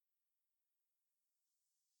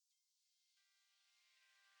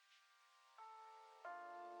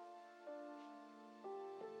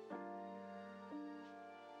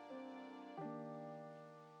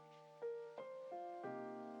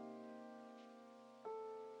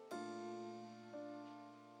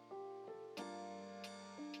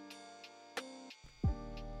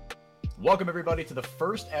Welcome, everybody, to the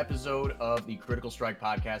first episode of the Critical Strike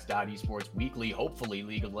Podcast, Esports Weekly, hopefully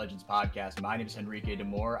League of Legends podcast. My name is Henrique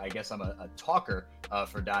Demore. I guess I'm a talker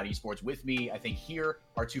for Esports. With me, I think here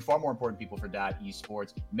are two far more important people for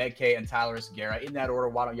Esports, Meg K and Tyler Guerra. In that order,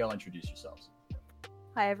 why don't y'all introduce yourselves?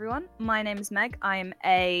 Hi everyone, my name is Meg. I'm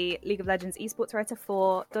a League of Legends esports writer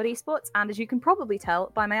for Esports, and as you can probably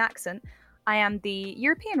tell by my accent, I am the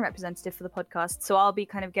European representative for the podcast, so I'll be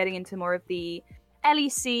kind of getting into more of the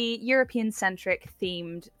LEC, European-centric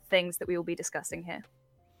themed things that we will be discussing here.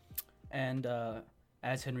 And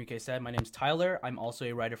as Henrique said, my name's Tyler. I'm also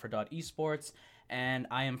a writer for Esports, and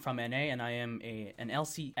I am from NA, and I am an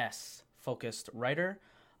LCS-focused writer.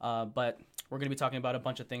 But we're going to be talking about a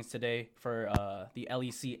bunch of things today for the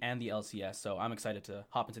LEC and the LCS, so I'm excited to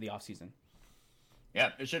hop into the offseason.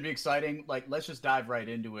 Yeah, it should be exciting. Let's just dive right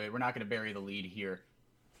into it. We're not going to bury the lead here.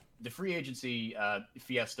 The free agency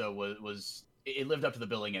fiesta was it lived up to the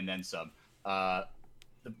billing and then some.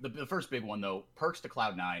 The first big one, though, perks to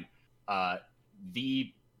Cloud9.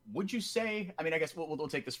 Would you say, I mean, I guess we'll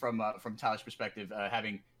take this from Tyler's perspective,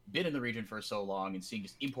 having been in the region for so long and seeing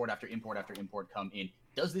just import after import after import come in,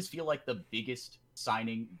 does this feel like the biggest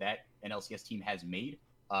signing that an LCS team has made?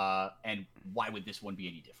 And why would this one be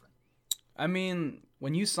any different? I mean,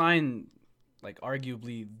 when you sign,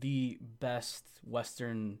 arguably the best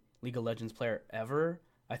Western League of Legends player ever,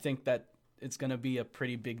 I think that it's going to be a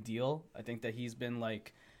pretty big deal. I think that he's been,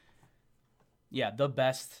 the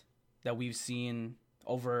best that we've seen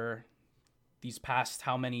over these past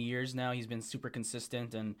how many years now. He's been super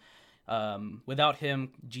consistent, and without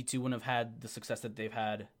him, G2 wouldn't have had the success that they've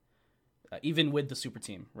had, even with the super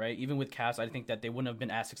team, right? Even with Cass, I think that they wouldn't have been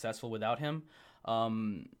as successful without him.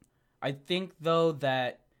 I think, though,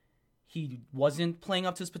 that he wasn't playing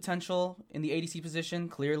up to his potential in the ADC position,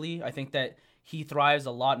 clearly. I think that he thrives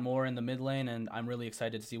a lot more in the mid lane, and I'm really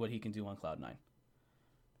excited to see what he can do on Cloud9.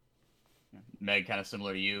 Meg, kind of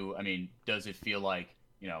similar to you, I mean, does it feel like,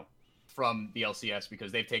 from the LCS,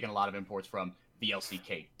 because they've taken a lot of imports from the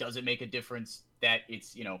LCK, does it make a difference that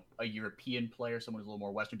it's, a European player, someone who's a little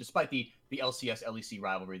more Western, despite the LCS LEC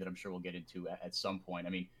rivalry that I'm sure we'll get into at some point? I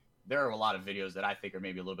mean, there are a lot of videos that I think are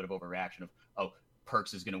maybe a little bit of overreaction of,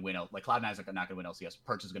 Perks is going to win, Cloud9 is not going to win LCS,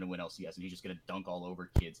 Perks is going to win LCS, and he's just going to dunk all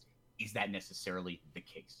over kids. Is that necessarily the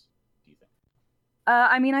case, do you think?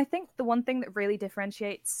 I think the one thing that really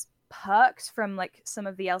differentiates Perks from some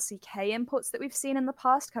of the LCK inputs that we've seen in the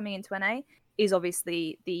past coming into NA is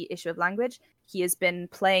obviously the issue of language. He has been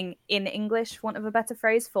playing in English, for want of a better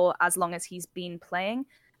phrase, for as long as he's been playing.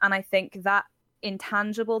 And I think that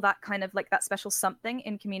intangible, that kind of that special something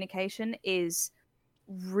in communication is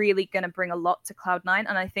really going to bring a lot to Cloud9,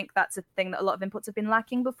 and I think that's a thing that a lot of inputs have been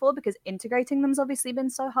lacking before because integrating them's obviously been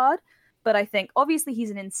so hard. But I think obviously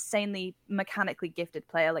he's an insanely mechanically gifted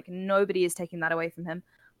player, nobody is taking that away from him,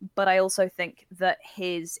 but I also think that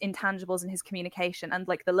his intangibles and his communication and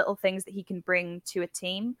the little things that he can bring to a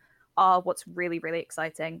team are what's really, really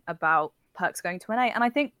exciting about Perks going to NA. And I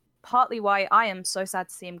think partly why I am so sad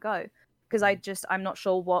to see him go, because I'm not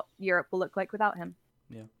sure what Europe will look like without him.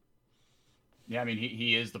 Yeah, I mean,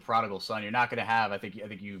 he is the prodigal son. You're not going to have, I think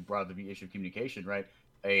you brought up the issue of communication, right?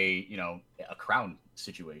 A crown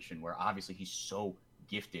situation where obviously he's so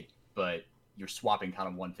gifted, but you're swapping kind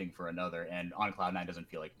of one thing for another, and on Cloud9 doesn't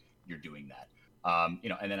feel like you're doing that.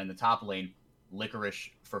 And then in the top lane,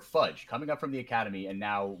 Licorice for Fudge coming up from the academy, and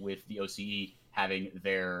now with the OCE having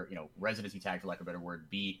their residency tag, for lack of a better word,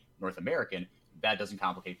 be North American, that doesn't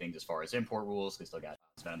complicate things as far as import rules. They still got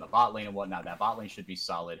to spend on the bot lane and whatnot. That bot lane should be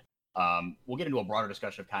solid. We'll get into a broader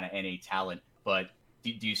discussion of kind of NA talent, but do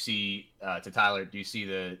you see, to Tyler, do you see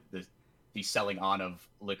the selling on of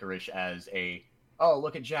Licorice as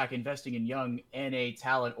look at Jack investing in young NA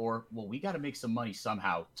talent, or, well, we got to make some money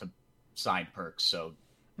somehow to sign Perks, so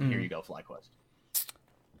here you go, FlyQuest?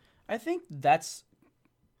 I think that's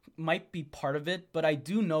might be part of it, but I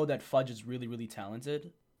do know that Fudge is really, really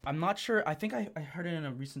talented. I'm not sure. I think I heard it in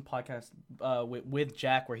a recent podcast with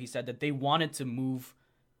Jack where he said that they wanted to move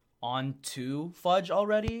on to Fudge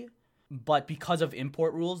already, but because of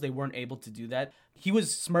import rules, they weren't able to do that. He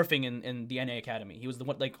was smurfing in the NA Academy. He was the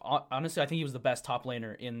one, honestly, I think he was the best top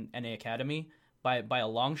laner in NA Academy by a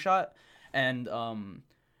long shot. And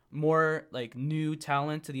more new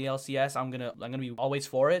talent to the LCS, I'm gonna be always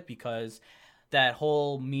for it, because that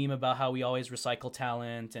whole meme about how we always recycle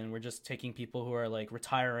talent and we're just taking people who are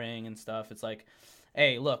retiring and stuff. It's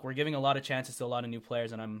hey, look, we're giving a lot of chances to a lot of new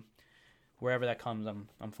players, and wherever that comes,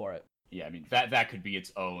 I'm for it. Yeah, I mean, that could be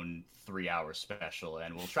its own 3-hour special,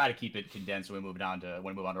 and we'll try to keep it condensed when we move on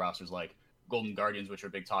to rosters like Golden Guardians, which are a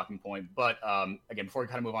big talking point. But again, before we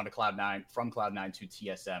kind of move on to Cloud9, from Cloud9 to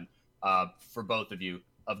TSM, for both of you.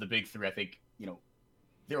 Of the big three, I think,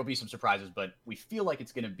 there will be some surprises, but we feel like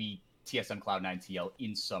it's going to be TSM, Cloud9, TL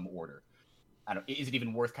in some order. I don't. Is it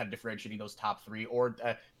even worth kind of differentiating those top three? Or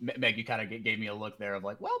Meg, you kind of gave me a look there of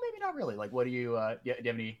like, well, maybe not really. Like, what do you do you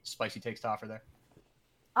have any spicy takes to offer there?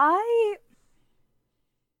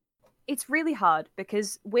 It's really hard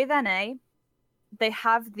because with NA, they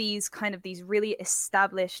have these really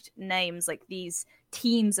established names, like these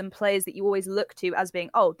teams and players that you always look to as being,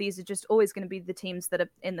 oh, these are just always going to be the teams that are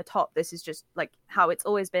in the top. This is just like how it's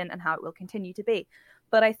always been and how it will continue to be.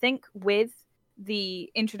 But I think with the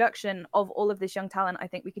introduction of all of this young talent, I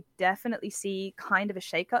think we could definitely see kind of a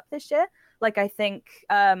shakeup this year. Like, I think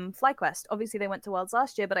FlyQuest, obviously they went to Worlds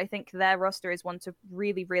last year, but I think their roster is one to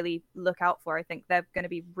really, really look out for. I think they're going to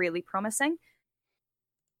be really promising.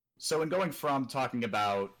 So in going from talking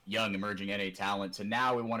about young emerging NA talent to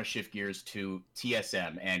now we want to shift gears to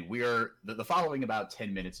TSM, and we're the following about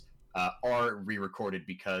 10 minutes are re-recorded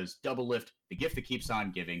because Doublelift, the gift that keeps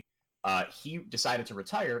on giving, he decided to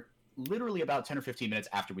retire literally about 10 or 15 minutes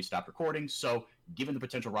after we stopped recording. So given the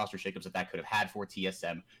potential roster shakeups that could have had for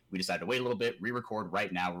TSM, we decided to wait a little bit, re-record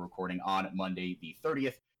right now. We're recording on Monday the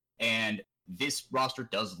 30th, and this roster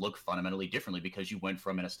does look fundamentally differently because you went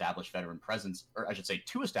from an established veteran presence, or I should say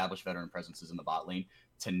two established veteran presences in the bot lane,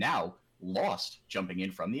 to now Lost jumping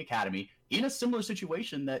in from the academy in a similar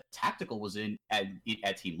situation that Tactical was in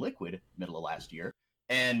at Team Liquid middle of last year.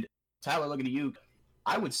 And Tyler, looking at you,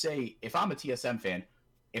 I would say if I'm a TSM fan,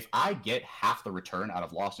 if I get half the return out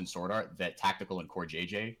of Lost and Sword Art that Tactical and Core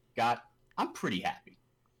JJ got, I'm pretty happy.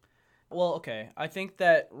 Well, okay. I think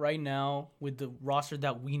that right now, with the roster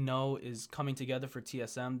that we know is coming together for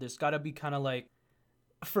TSM, there's got to be kind of like,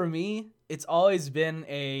 for me, it's always been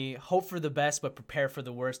a hope for the best but prepare for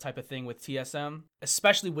the worst type of thing with TSM,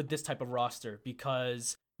 especially with this type of roster,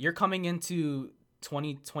 because you're coming into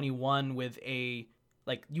 2021 with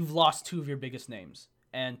you've lost two of your biggest names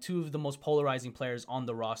and two of the most polarizing players on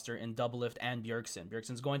the roster in Doublelift and Bjergsen.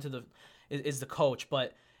 Bjergsen's is the coach,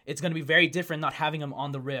 but it's going to be very different not having him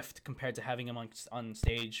on the Rift compared to having him on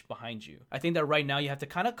stage behind you. I think that right now you have to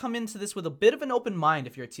kind of come into this with a bit of an open mind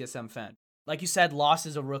if you're a TSM fan. Like you said, Lost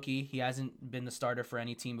is a rookie. He hasn't been the starter for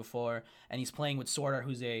any team before, and he's playing with Sword Art,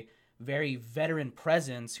 who's a very veteran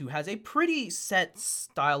presence, who has a pretty set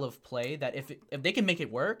style of play that if they can make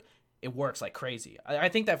it work, it works like crazy. I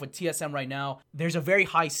think that with TSM right now, there's a very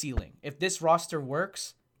high ceiling. If this roster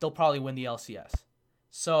works, they'll probably win the LCS.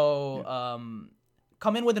 So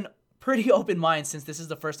come in with a pretty open mind, since this is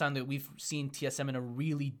the first time that we've seen TSM in a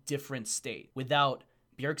really different state without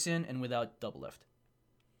Bjergsen and without Doublelift.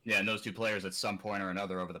 Yeah, and those two players at some point or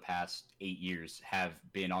another over the past 8 years have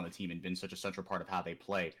been on the team and been such a central part of how they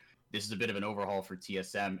play. This is a bit of an overhaul for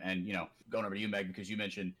TSM. And, going over to you, Meg, because you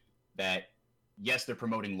mentioned that, yes, they're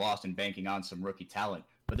promoting Lost and banking on some rookie talent,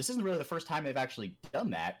 but this isn't really the first time they've actually done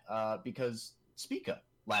that because Spica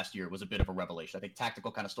last year was a bit of a revelation. I think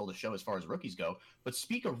Tactical kind of stole the show as far as rookies go, but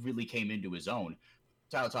Spica really came into his own.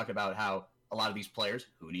 Tyler talked about how a lot of these players,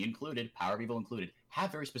 Huni included, Power of Evil included,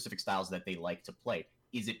 have very specific styles that they like to play.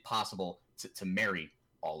 Is it possible to marry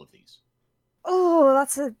all of these? Oh,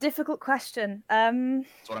 that's a difficult question. That's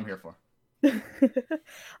what I'm here for.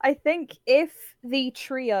 I think if the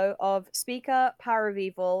trio of Speaker, Power of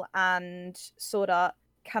Evil, and Sword Art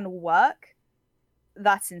can work,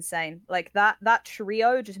 that's insane. Like that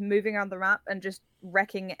trio just moving around the map and just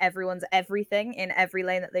wrecking everyone's everything in every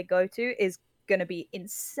lane that they go to is going to be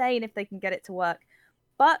insane if they can get it to work.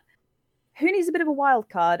 But Huni's a bit of a wild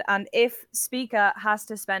card, and if Speaker has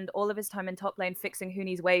to spend all of his time in top lane fixing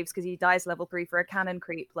Huni's waves because he dies level 3 for a cannon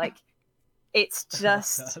creep, like, it's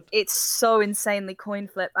just, it's so insanely coin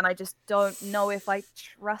flip, and I just don't know if I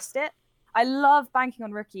trust it. I love banking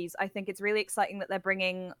on rookies. I think it's really exciting that they're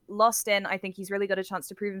bringing Lost in. I think he's really got a chance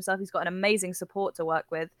to prove himself. He's got an amazing support to work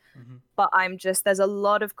with. Mm-hmm. But there's a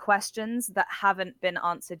lot of questions that haven't been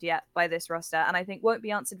answered yet by this roster, and I think won't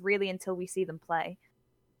be answered really until we see them play.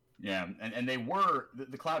 Yeah, and they were,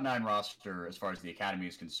 the Cloud9 roster, as far as the Academy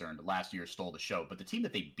is concerned, last year stole the show. But the team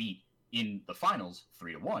that they beat in the finals,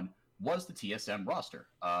 3-1, was the TSM roster.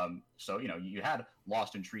 So, you had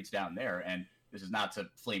Lost and Treats down there, and this is not to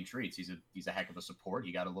flame Treats. He's a heck of a support.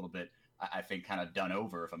 He got a little bit, I think, kind of done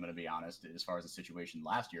over, if I'm going to be honest, as far as the situation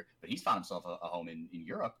last year. But he's found himself a home in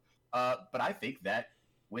Europe. But I think that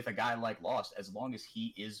with a guy like Lost, as long as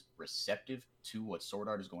he is receptive to what Sword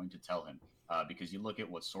Art is going to tell him, because you look at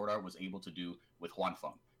what Sword Art was able to do with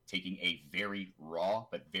Huanfeng, taking a very raw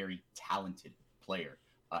but very talented player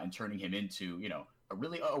and turning him into,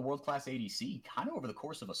 a world-class ADC kind of over the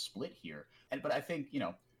course of a split here. But I think,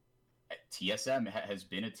 TSM has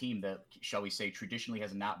been a team that, shall we say, traditionally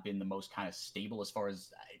has not been the most kind of stable as far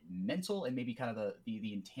as mental and maybe kind of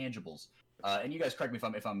the intangibles. And you guys correct me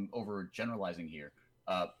if I'm overgeneralizing here.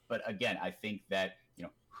 But again, I think that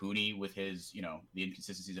Huni with his the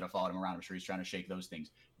inconsistencies that have followed him around, I'm sure he's trying to shake those things.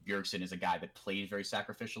 Bjergsen is a guy that plays very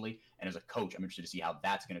sacrificially, and as a coach, I'm interested to see how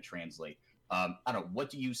that's going to translate. I don't know. What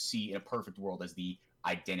do you see in a perfect world as the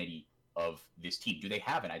identity of this team? Do they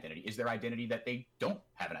have an identity? Is there identity that they don't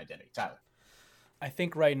have an identity? Tyler? I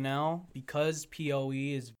think right now, because PoE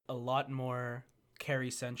is a lot more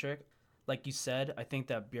carry-centric, like you said, I think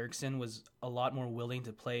that Bjergsen was a lot more willing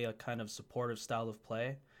to play a kind of supportive style of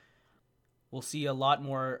play. We'll see a lot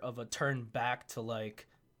more of a turn back to like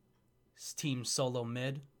team solo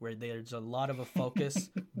mid, where there's a lot of a focus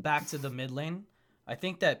back to the mid lane. I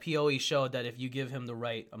think that PoE showed that if you give him the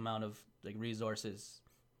right amount of like resources,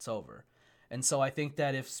 it's over. And so I think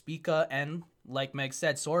that if Spica and, like Meg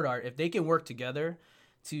said, Sword Art, if they can work together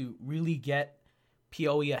to really get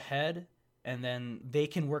PoE ahead, and then they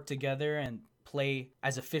can work together and play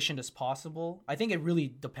as efficient as possible, I think it really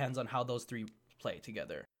depends on how those three play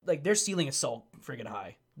together. Like, their ceiling is so friggin'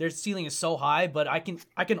 high. Their ceiling is so high, but I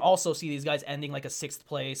can also see these guys ending like a 6th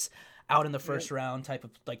place, out in the first round type of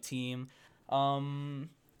like team.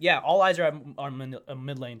 Yeah, all eyes are on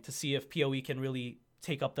mid lane to see if PoE can really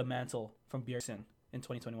take up the mantle from Bjergsen in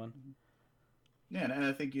 2021. Yeah, and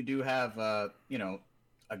I think you do have,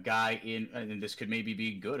 a guy in, and this could maybe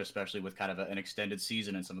be good, especially with kind of an extended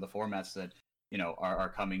season and some of the formats that, are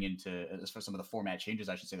coming into, as for some of the format changes,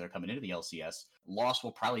 I should say, that are coming into the LCS. Lost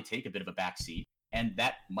will probably take a bit of a backseat, and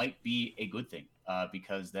that might be a good thing,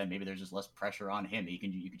 because then maybe there's just less pressure on him. You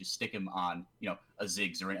can just stick him on, a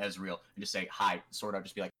Ziggs or an Ezreal and just say, hi, sort of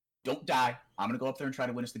just be like, don't die. I'm going to go up there and try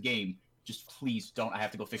to win us the game. Just please don't. I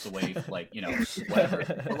have to go fix a wave, whatever.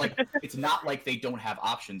 But like, it's not like they don't have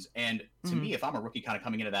options. And to me, if I'm a rookie kind of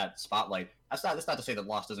coming into that spotlight, that's not to say that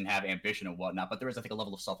Lost doesn't have ambition and whatnot, but there is, I think, a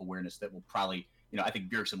level of self-awareness that will probably, I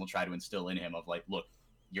think Bjergsen will try to instill in him of like, look,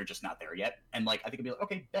 you're just not there yet. And like, I think it'd be like,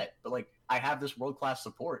 okay, bet. But like, I have this world-class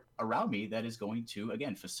support around me that is going to,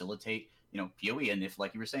 again, facilitate, PoE. And if,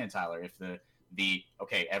 like you were saying, Tyler, if the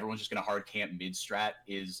okay, everyone's just going to hard camp mid-strat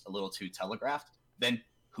is a little too telegraphed, then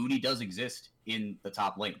Huni does exist in the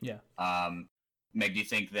top lane. Yeah. Meg, do you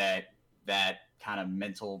think that kind of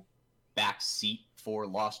mental back seat for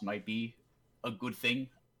Lost might be a good thing?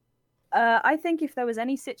 I think if there was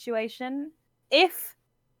any situation, if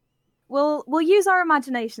we'll use our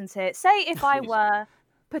imaginations here. Say if I were,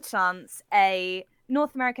 perchance, a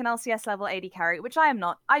North American LCS level AD carry, which I am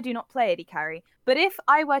not. I do not play AD carry. But if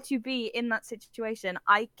I were to be in that situation,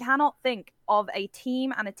 I cannot think of a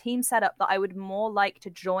team and a team setup that I would more like to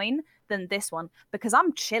join than this one, because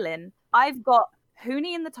I'm chilling. I've got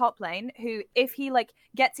Huni in the top lane, who, if he like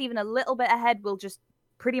gets even a little bit ahead, will just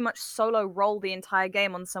pretty much solo roll the entire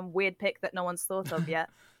game on some weird pick that no one's thought of yet.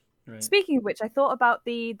 Right. Speaking of which, I thought about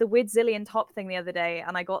the weird Zillion top thing the other day,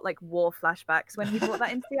 and I got like war flashbacks when he brought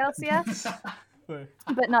that into the LCS.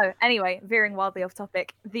 But no, anyway, veering wildly off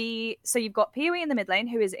topic. So you've got PoE in the mid lane,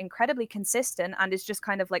 who is incredibly consistent and is just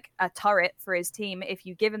kind of like a turret for his team. If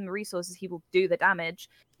you give him the resources, he will do the damage.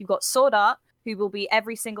 You've got Sword Art, who will be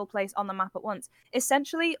every single place on the map at once.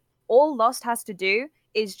 Essentially, all Lost has to do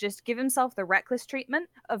is just give himself the reckless treatment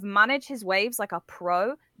of manage his waves like a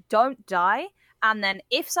pro, don't die, and then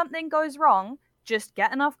if something goes wrong, just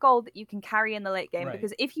get enough gold that you can carry in the late game. Right.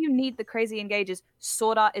 Because if you need the crazy engages,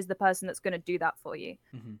 Sword Art is the person that's going to do that for you.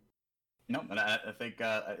 Mm-hmm. No, and I think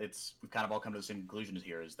we've kind of all come to the same conclusions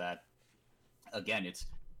here, is that, again, it's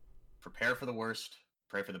prepare for the worst,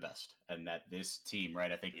 pray for the best. And that this team,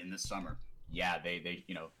 right, I think in the summer, yeah,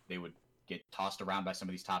 they would get tossed around by some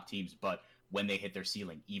of these top teams, but when they hit their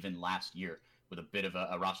ceiling, even last year, with a bit of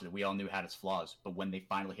a roster that we all knew had its flaws, but when they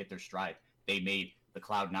finally hit their stride, they made the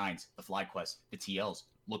Cloud9s, the FlyQuests, the TLs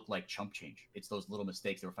look like chump change. It's those little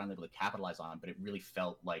mistakes they were finally able to capitalize on, but it really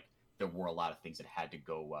felt like there were a lot of things that had to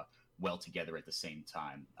go well together at the same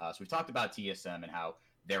time. So we've talked about TSM and how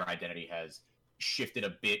their identity has shifted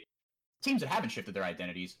a bit. Teams that haven't shifted their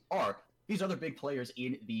identities are these other big players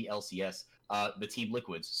in the LCS, the Team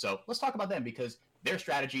Liquids. So let's talk about them, because their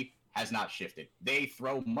strategy has not shifted. They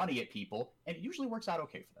throw money at people, and it usually works out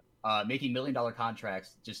okay for them. Making $1 million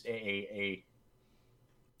contracts, just a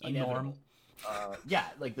norm. Yeah,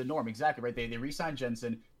 like the norm, exactly, right? They re-signed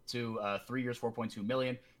Jensen to 3 years, $4.2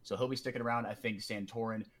 million, so he'll be sticking around. I think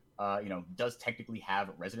Santorin, does technically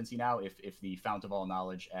have residency now, if the fount of all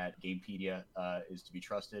knowledge at Gamepedia is to be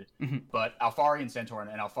trusted. Mm-hmm. But Alfari and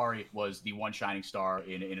Santorin, and Alfari was the one shining star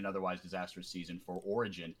in an otherwise disastrous season for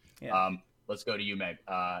Origin. Yeah. Let's go to you, Meg.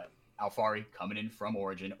 Alfari coming in from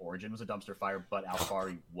Origin. Origin was a dumpster fire, but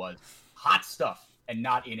Alfari was hot stuff, and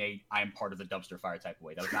not in a I am part of the dumpster fire type of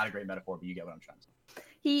way. That was not a great metaphor, but you get what I'm trying to say.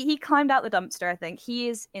 He climbed out the dumpster, I think. He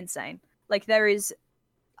is insane. Like,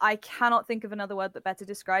 I cannot think of another word that better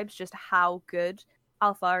describes just how good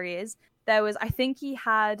Alfari is. I think he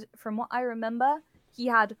had, from what I remember, he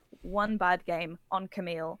had one bad game on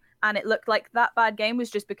Camille, and it looked like that bad game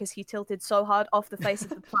was just because he tilted so hard off the face of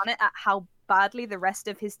the planet at how badly the rest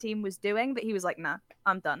of his team was doing that he was like, nah,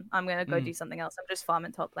 I'm done. I'm going to go do something else. I'm just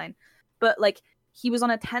farming top lane. But, like, he was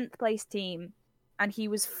on a 10th place team, and he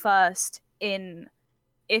was first in,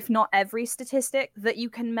 if not every statistic that you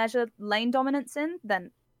can measure lane dominance in,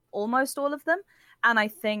 then almost all of them. And I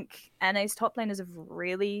think NA's top laners have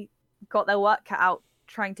really got their work cut out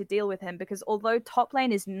trying to deal with him, because although top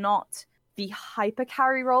lane is not the hyper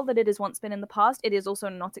carry role that it has once been in the past, it is also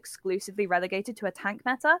not exclusively relegated to a tank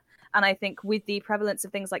meta. And I think with the prevalence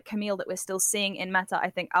of things like Camille that we're still seeing in meta, I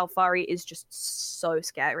think Alfari is just so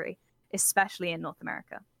scary, especially in North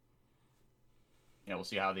America. You know, we'll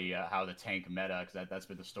see how the tank meta, because that's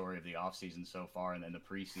been the story of the offseason so far, and then the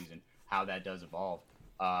preseason, how that does evolve.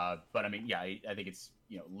 But I mean, yeah, I think it's,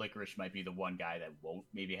 you know, Licorice might be the one guy that won't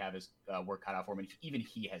maybe have his work cut out for him. Even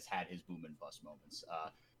he has had his boom and bust moments.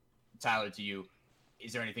 Tyler, to you,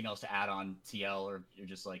 is there anything else to add on TL, or you're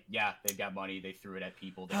just like, yeah, they've got money, they threw it at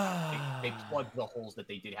people, they plugged the holes that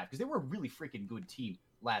they did have, because they were a really freaking good team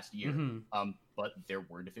last year. But there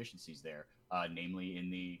were deficiencies there, namely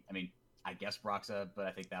in I guess Broxa, but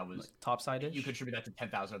I think that was like top-sided. You contribute that to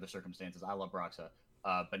 10,000 other circumstances. I love Broxa,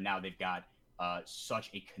 but now they've got such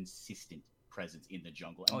a consistent presence in the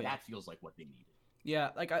jungle, and that feels like what they needed. Yeah,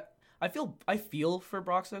 like I feel for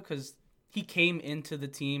Broxa, because he came into the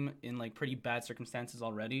team in like pretty bad circumstances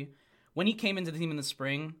already. When he came into the team in the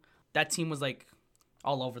spring, that team was like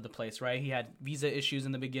all over the place, right? He had visa issues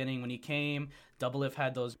in the beginning when he came. Doublelift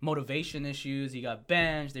had those motivation issues. He got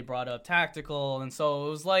benched. They brought up tactical, and so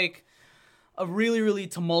it was like a really, really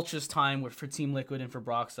tumultuous time for Team Liquid and for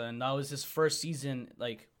Broxa, and that was his first season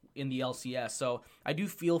like in the LCS. So I do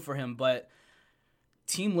feel for him, but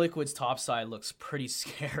Team Liquid's top side looks pretty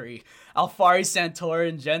scary. Alfari,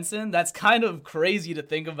 Santorin, Jensen, that's kind of crazy to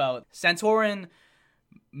think about. Santorin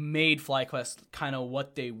made FlyQuest kind of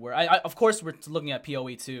what they were. Of course, we're looking at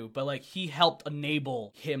PoE too, but like he helped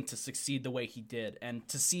enable him to succeed the way he did. And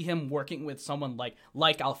to see him working with someone like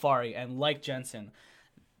Alfari and like Jensen,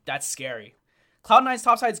 that's scary. Cloud9's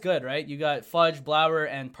top side's good, right? You got Fudge, Blauer,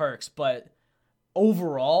 and Perks, but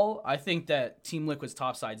overall, I think that Team Liquid's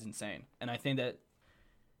top side's insane. And I think that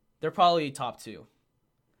they're probably top two.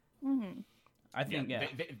 Mm-hmm. I think, yeah.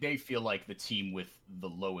 They feel like the team with the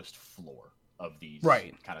lowest floor of these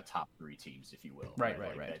kind of top three teams, if you will. Right.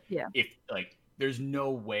 Yeah. If, like, there's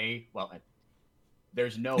no way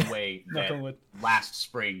that last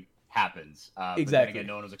spring happens. Exactly. But then again,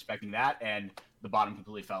 no one was expecting that, and the bottom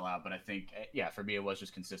completely fell out. But I think, for me, it was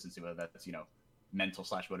just consistency, whether that's, mental /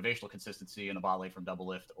 motivational consistency in the bot lane from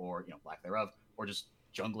Doublelift, or, lack thereof, or just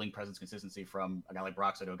jungling presence consistency from a guy like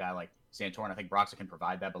Broxa to a guy like Santorin. I think Broxa can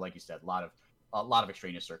provide that, but like you said, a lot of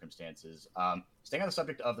extraneous circumstances. Staying on the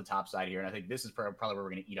subject of the top side here, and I think this is probably where we're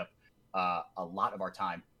going to eat up a lot of our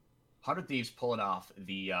time. 100 Thieves pulling off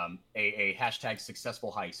the a hashtag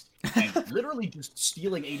successful heist and literally just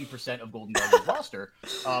stealing 80% of Golden Guardians roster.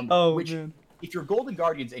 Man. If you're Golden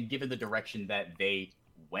Guardians, and given the direction that they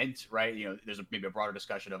went, right, there's maybe a broader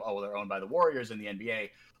discussion of, they're owned by the Warriors and the NBA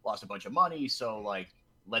lost a bunch of money, so like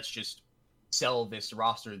let's just sell this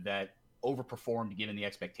roster that overperformed given the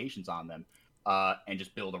expectations on them, and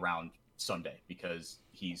just build around Sunday because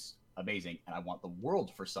he's amazing and I want the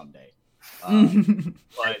world for Sunday.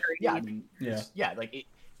 But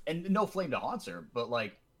and no flame to Haunter, but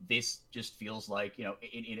like this just feels like, in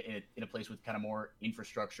a place with kind of more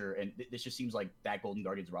infrastructure, and this just seems like that Golden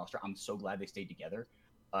Guardians roster. I'm so glad they stayed together,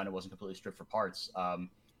 and it wasn't completely stripped for parts. I don't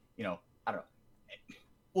know.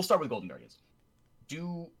 We'll start with Golden Guardians.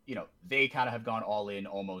 They kind of have gone all in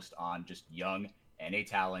almost on just young NA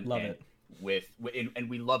talent. Love it. And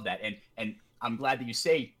we love that. And I'm glad that you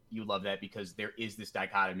say you love that, because there is this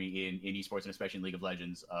dichotomy in esports, and especially in League of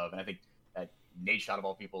Legends, and I think that Nate Shot, of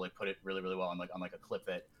all people, like put it really, really well on a clip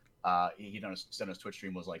that he sent on his Twitch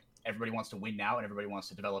stream, was like, everybody wants to win now and everybody wants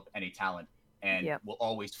to develop NA talent, and will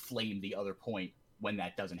always flame the other point when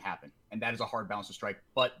that doesn't happen. And that is a hard balance to strike.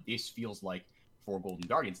 But this feels like, for Golden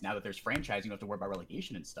Guardians, now that there's franchising, you don't have to worry about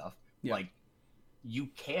relegation and stuff. Like, you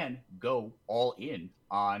can go all in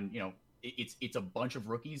on, it's a bunch of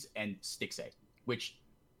rookies and Stixay, which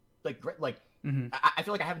I feel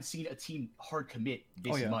like I haven't seen a team hard commit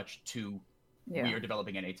this much to we are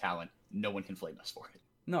developing NA talent. No one can flame us for it.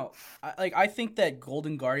 No, I think that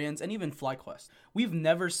Golden Guardians and even FlyQuest, we've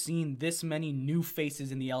never seen this many new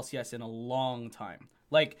faces in the LCS in a long time.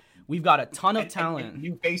 Like, we've got a ton of talent. And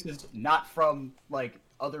new faces not from like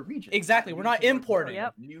other regions. Exactly, we're not importing.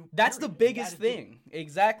 Yep. That's the biggest thing.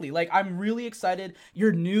 Exactly. Like, I'm really excited.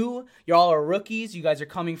 You're new. Y'all are rookies. You guys are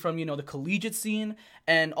coming from, the collegiate scene.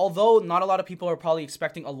 And although not a lot of people are probably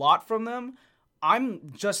expecting a lot from them,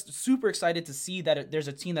 I'm just super excited to see that there's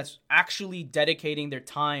a team that's actually dedicating their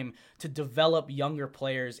time to develop younger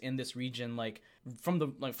players in this region,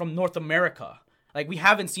 from North America. Like, we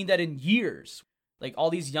haven't seen that in years. Like, all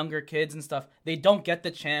these younger kids and stuff, they don't get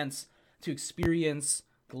the chance to experience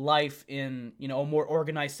life in, a more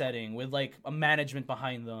organized setting with like a management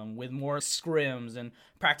behind them, with more scrims and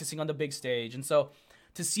practicing on the big stage. And so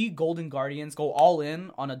to see Golden Guardians go all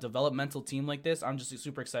in on a developmental team like this, I'm just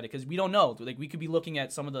super excited because we don't know. Like, we could be looking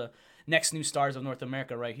at some of the next new stars of North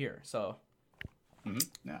America right here. So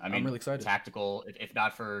yeah, I mean, I'm really excited. Tactical, if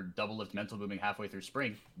not for Double Lift Mental Booming halfway through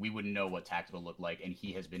spring, we wouldn't know what Tactical looked like, and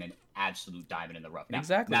he has been an absolute diamond in the rough. Now,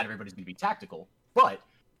 exactly. Not everybody's going to be Tactical, but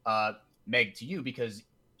Meg, to you, because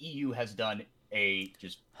EU has done a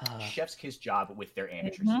just chef's kiss job with their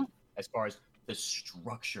amateur scene as far as the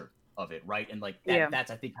structure of it, right? And like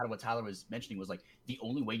that's I think kind of what Tyler was mentioning was like the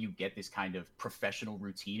only way you get this kind of professional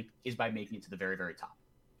routine is by making it to the very, very top,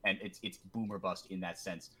 and it's boom or bust in that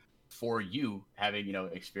sense. For you having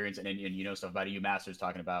experience and stuff about EU Masters,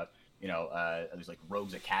 talking about there's like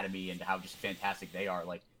Rogues Academy and how just fantastic they are.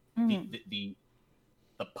 Like the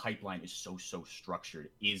pipeline is so structured.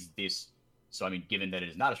 Is this so? I mean, given that it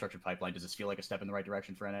is not a structured pipeline, does this feel like a step in the right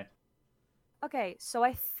direction for NA? Okay, so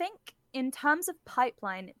I think in terms of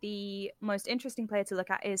pipeline, the most interesting player to look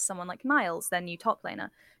at is someone like Niles, their new top laner,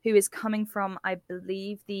 who is coming from, I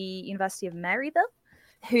believe, the University of Maryville,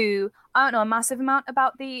 who I don't know a massive amount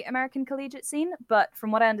about the American collegiate scene, but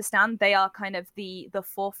from what I understand, they are kind of the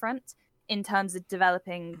forefront in terms of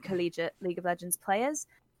developing collegiate League of Legends players.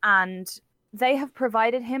 And they have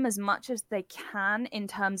provided him as much as they can in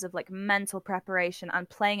terms of like mental preparation and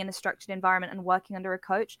playing in a structured environment and working under a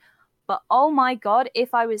coach. But oh my god,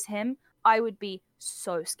 if I was him, I would be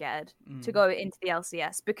so scared to go into the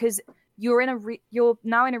LCS because you're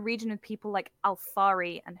now in a region with people like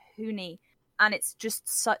Alfari and Huni, and it's just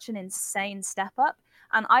such an insane step up.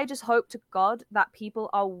 And I just hope to God that people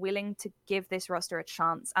are willing to give this roster a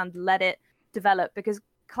chance and let it develop, because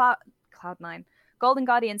Cloud9, Golden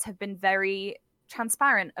Guardians have been very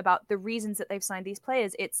transparent about the reasons that they've signed these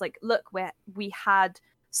players. It's like, look, we had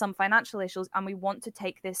some financial issues and we want to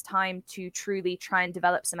take this time to truly try and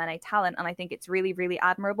develop some NA talent. And I think it's really, really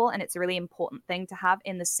admirable, and it's a really important thing to have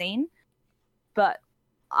in the scene. But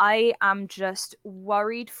I am just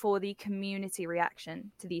worried for the community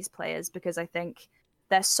reaction to these players, because I think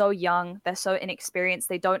they're so young, they're so inexperienced,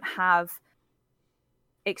 they don't have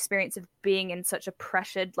experience of being in such a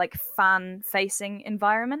pressured, like, fan-facing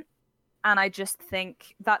environment. And I just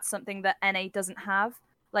think that's something that NA doesn't have.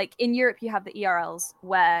 Like, in Europe, you have the ERLs,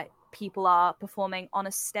 where people are performing on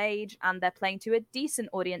a stage and they're playing to a decent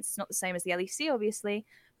audience. It's not the same as the LEC, obviously,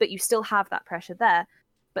 but you still have that pressure there.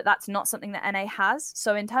 But that's not something that NA has.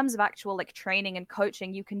 So in terms of actual like training and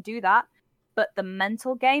coaching, you can do that. But the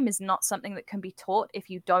mental game is not something that can be taught if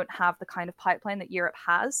you don't have the kind of pipeline that Europe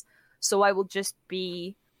has. So I will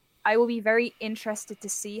be very interested to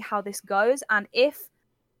see how this goes. And if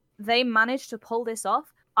they manage to pull this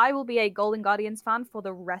off, I will be a Golden Guardians fan for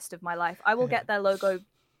the rest of my life. I will get their logo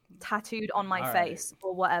tattooed on my face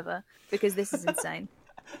or whatever, because this is insane.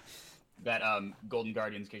 That Golden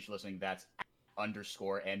Guardians, in case you're listening, that's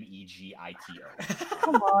 _MEGITO.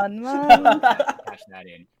 Come on, man. Catch that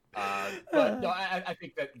in. But no, I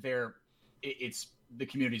think that it's the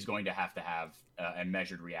community is going to have a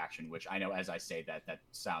measured reaction, which I know as I say that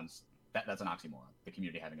sounds that's an oxymoron. The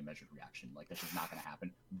community having a measured reaction, like that's just not going to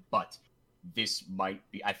happen. But this might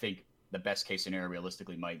be, I think the best case scenario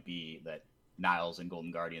realistically might be that Niles and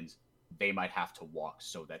Golden Guardians, they might have to walk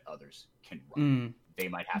so that others can run. They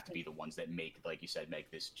might have to be the ones that make, like you said, make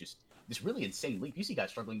this really insane leap. You see guys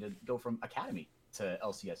struggling to go from Academy to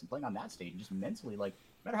LCS and playing on that stage, and just mentally, like,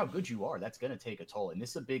 no matter how good you are, that's going to take a toll. And this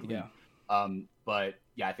is a big leap. But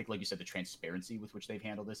yeah, I think, like you said, the transparency with which they've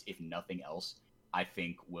handled this, if nothing else, I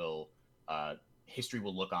think history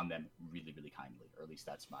will look on them really, really kindly, or at least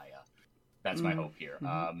that's my hope here.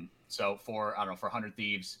 So for 100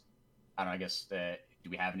 Thieves, I don't know, I guess do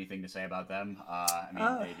we have anything to say about them? I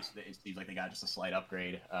mean, it seems like they got just a slight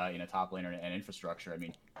upgrade in a top laner and infrastructure. I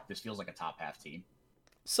mean, this feels like a top half team.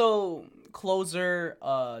 So Closer,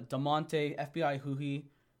 Damonte, FBI Huhi,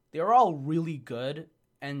 they are all really good,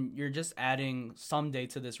 and you're just adding Someday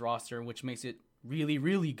to this roster, which makes it really,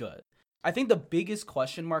 really good. I think the biggest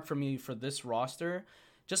question mark for me for this roster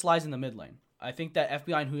just lies in the mid lane. I think that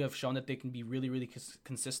FBI and Hu have shown that they can be really, really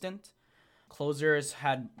consistent. Closer's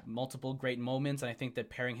had multiple great moments, and I think that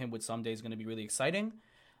pairing him with Someday is going to be really exciting.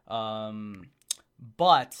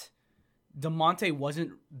 But DeMonte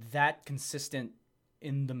wasn't that consistent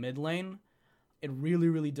in the mid lane. It really,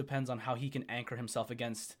 really depends on how he can anchor himself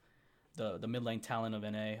against the mid lane talent of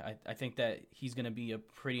NA. I think that he's going to be a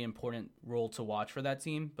pretty important role to watch for that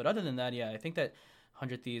team. But other than that, yeah, I think that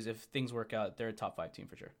 100 Thieves, if things work out, they're a top 5 team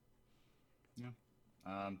for sure. Yeah.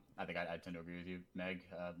 I think I tend to agree with you, Meg.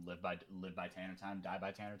 Live by Tanner time, die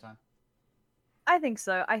by Tanner time. I think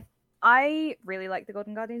so. I really like the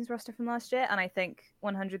Golden Guardians roster from last year, and I think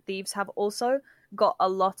 100 Thieves have also got a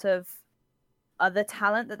lot of other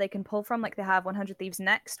talent that they can pull from. Like they have 100 Thieves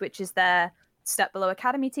Next, which is their step below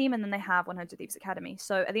academy team, and then they have 100 Thieves Academy.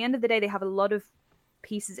 So at the end of the day, they have a lot of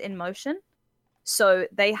pieces in motion. So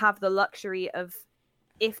they have the luxury of,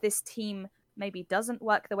 if this team maybe doesn't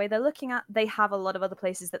work the way they're looking at, they have a lot of other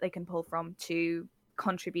places that they can pull from to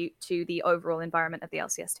contribute to the overall environment of the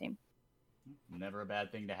LCS team. Never a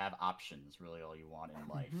bad thing to have options, really all you want in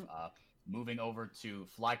life. Moving over to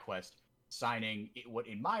FlyQuest, signing what,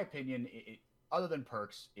 in my opinion, other than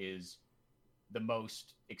perks, is the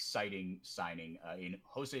most exciting signing in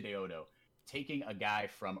Jose Deodo, taking a guy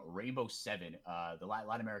from Rainbow Seven, the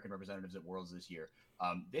Latin American representatives at Worlds this year.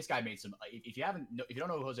 This guy made some. If you don't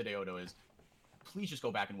know who Jose Deodo is, please just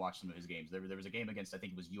go back and watch some of his games. There was a game against, I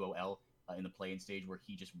think it was UOL in the play-in stage, where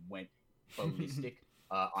he just went ballistic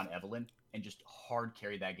on Evelyn and just hard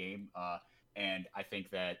carried that game. And I think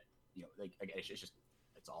that,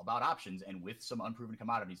 it's all about options. And with some unproven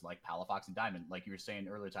commodities like Palafox and Diamond, like you were saying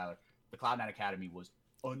earlier, Tyler, the Cloud9 Academy was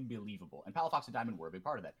unbelievable. And Palafox and Diamond were a big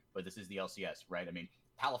part of that. But this is the LCS, right? I mean,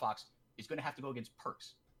 Palafox is going to have to go against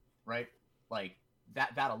perks, right? Like,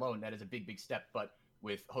 that alone, that is a big, big step. But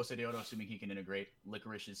with Jose Deodo, assuming he can integrate,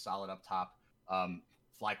 Licorice is solid up top.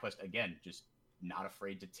 FlyQuest, again, just not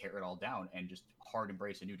afraid to tear it all down and just hard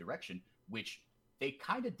embrace a new direction, which they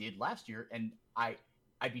kind of did last year. And I'd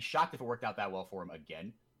be shocked if it worked out that well for him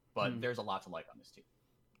again. But there's a lot to like on this team.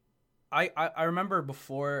 I remember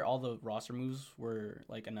before all the roster moves were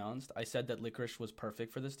announced, I said that Licorice was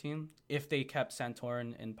perfect for this team. If they kept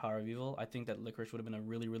Santorin and Power of Evil, I think that Licorice would have been a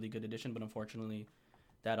really, really good addition. But unfortunately,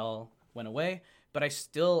 that all went away. But I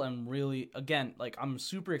still am really, again, I'm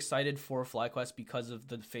super excited for FlyQuest because of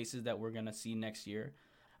the faces that we're going to see next year.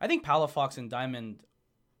 I think Palafox and Diamond,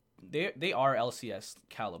 they are LCS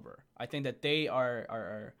caliber. I think that they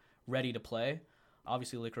are ready to play.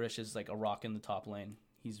 Obviously, Licorice is a rock in the top lane.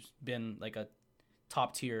 He's been a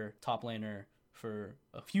top tier top laner for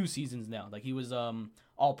a few seasons now. He was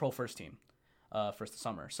all pro first team first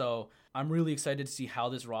summer. So I'm really excited to see how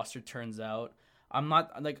this roster turns out. I'm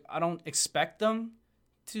not I don't expect them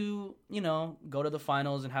to, go to the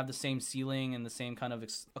finals and have the same ceiling and the same kind of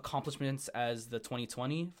accomplishments as the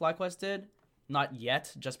 2020 FlyQuest did. Not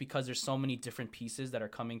yet, just because there's so many different pieces that are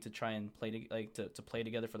coming to try and play to play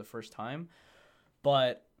together for the first time.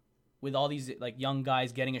 But with all these young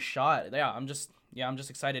guys getting a shot, I'm just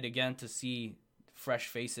excited again to see fresh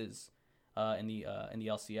faces in the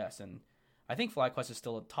LCS. And I think FlyQuest is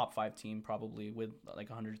still a top 5 team probably with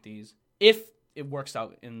 100 Thieves if it works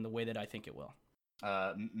out in the way that I think it will.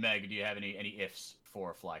 Meg, do you have any ifs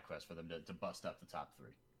for FlyQuest for them to bust up the top 3?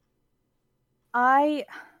 I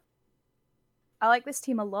like this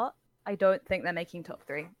team a lot. I don't think they're making top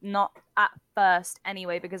 3. Not at first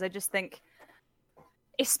anyway, because I just think,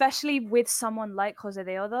 especially with someone like Jose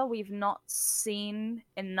Deodo, we've not seen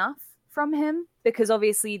enough from him, because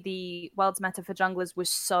obviously the world's meta for junglers was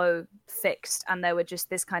so fixed and there were just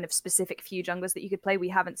this kind of specific few junglers that you could play. We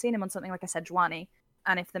haven't seen him on something like, I said, Juani.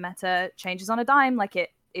 And if the meta changes on a dime, like it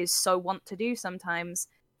is so wont to do sometimes,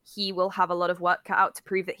 he will have a lot of work cut out to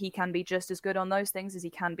prove that he can be just as good on those things as he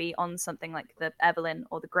can be on something like the Evelyn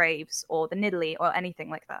or the Graves or the Nidalee or anything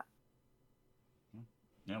like that.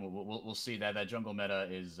 Yeah, we'll see. That jungle meta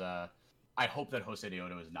is... I hope that Jose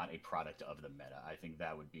Deodo is not a product of the meta. I think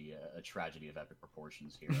that would be a tragedy of epic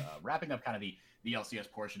proportions here. Wrapping up kind of the LCS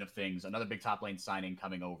portion of things, another big top lane signing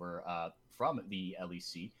coming over from the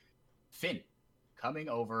LEC. Finn coming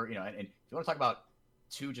over, and if you want to talk about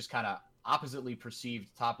two just kind of oppositely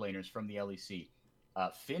perceived top laners from the LEC,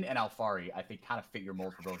 Finn and Alfari, I think, kind of fit your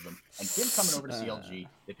mold for both of them. And Finn's coming over to CLG.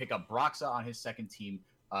 They pick up Broxa on his second team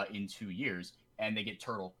in 2 years, and they get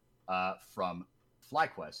Turtle from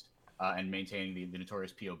FlyQuest. And maintaining the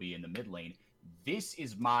notorious POB in the mid lane. This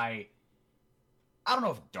is my I don't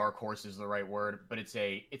know if dark horse is the right word, but it's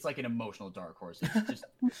like an emotional dark horse. It's just,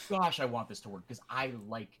 gosh, I want this to work because I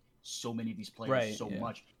like so many of these players so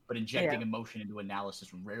much. But injecting emotion into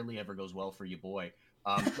analysis rarely ever goes well for you, boy.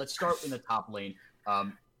 Let's start in the top lane.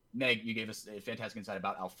 Meg, you gave us a fantastic insight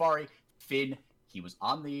about Alfari. Finn, he was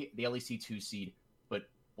on the LEC 2 seed, but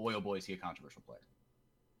boy, oh boy, is he a controversial player.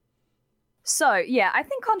 So, yeah, I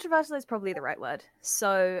think controversial is probably the right word.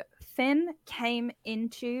 So, Finn came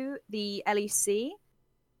into the LEC.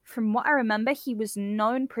 From what I remember, he was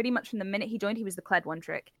known pretty much from the minute he joined. He was the Kled one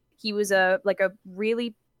trick. He was a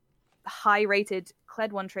really high-rated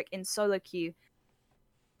Kled one trick in solo queue.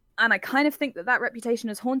 And I kind of think that reputation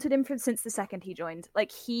has haunted him since the second he joined.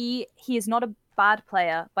 Like, he is not a bad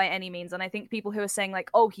player by any means. And I think people who are saying,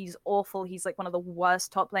 like, oh, he's awful, he's like one of the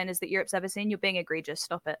worst top laners that Europe's ever seen, you're being egregious.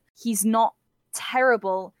 Stop it. He's not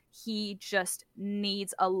terrible. He just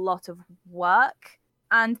needs a lot of work.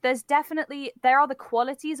 And there are the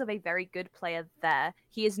qualities of a very good player there.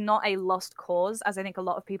 He is not a lost cause, as I think a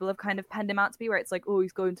lot of people have kind of penned him out to be, where it's like, oh,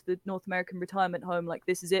 he's going to the North American retirement home, like,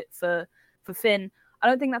 this is it for Finn. I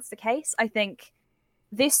don't think that's the case. I think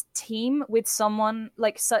this team with someone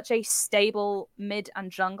like such a stable mid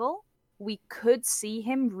and jungle, we could see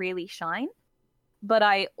him really shine. But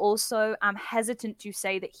I also am hesitant to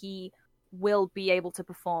say that he will be able to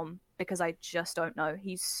perform because I just don't know.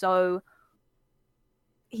 He's such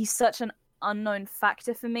an unknown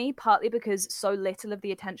factor for me, partly because so little of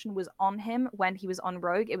the attention was on him when he was on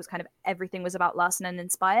Rogue. It was kind of everything was about Larson and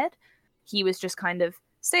Inspired. He was just kind of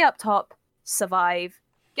stay up top, survive,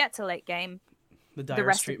 get to late game. The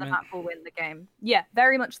rest treatment. Of the map will win the game. Yeah,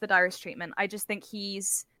 very much the direst treatment. I just think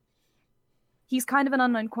he's kind of an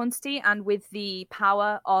unknown quantity, and with the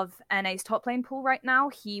power of NA's top lane pool right now,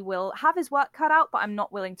 he will have his work cut out, but I'm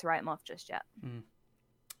not willing to write him off just yet.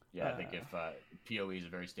 Yeah, I think if PoE is a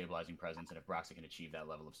very stabilizing presence, and if Broxah can achieve that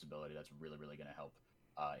level of stability, that's really, really going to help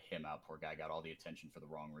him out. Poor guy got all the attention for the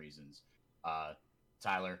wrong reasons.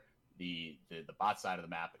 Tyler, the bot side of the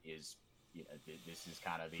map is, this is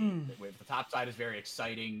kind of the top side is very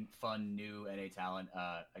exciting, fun, new NA talent.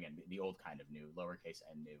 Again, the old kind of new, lowercase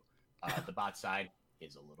n new. The bot side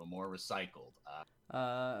is a little more recycled.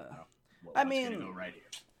 I mean, go right here.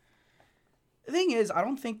 The thing is, I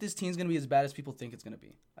don't think this team's gonna be as bad as people think it's gonna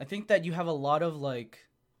be. I think that you have a lot of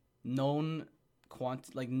known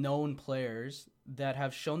players that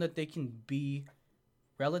have shown that they can be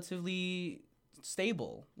relatively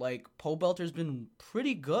stable. Like Pobelter's been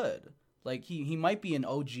pretty good. Like he might be an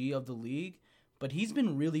OG of the league, but he's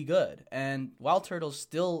been really good. And Wild Turtle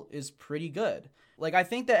still is pretty good. Like I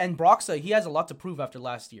think that, and Broxah, he has a lot to prove after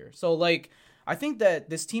last year. So I think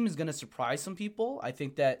that this team is gonna surprise some people. I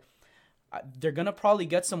think that they're going to probably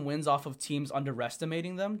get some wins off of teams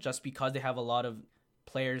underestimating them just because they have a lot of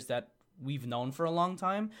players that we've known for a long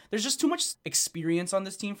time. There's just too much experience on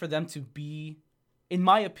this team for them to be, in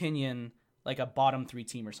my opinion, like a bottom 3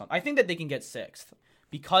 team or something. I think that they can get 6th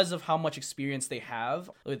because of how much experience they have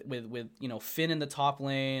with Finn in the top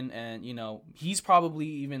lane, and he's probably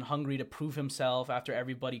even hungry to prove himself after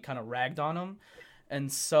everybody kind of ragged on him. And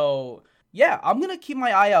so yeah, I'm gonna keep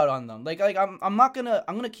my eye out on them. I'm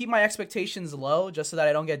gonna keep my expectations low just so that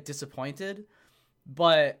I don't get disappointed.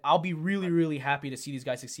 But I'll be really, really happy to see these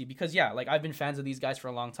guys succeed because I've been fans of these guys for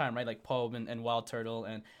a long time, right? Like Pobe and Wild Turtle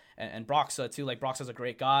and Broxah too. Like Broxah's a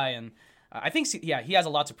great guy, and I think he has a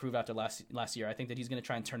lot to prove after last year. I think that he's gonna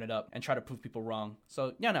try and turn it up and try to prove people wrong.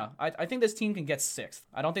 So I think this team can get 6th.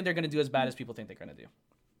 I don't think they're gonna do as bad as people think they're gonna do.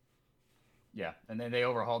 Yeah, and then they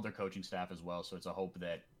overhauled their coaching staff as well, so it's a hope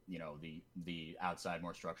that the outside,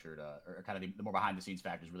 more structured, or kind of the more behind the scenes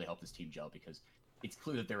factors really help this team gel, because it's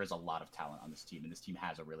clear that there is a lot of talent on this team, and this team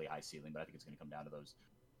has a really high ceiling. But I think it's going to come down to those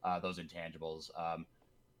intangibles.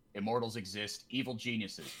 Immortals exist. Evil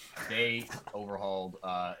Geniuses, they overhauled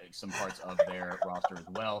some parts of their roster as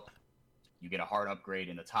well. You get a hard upgrade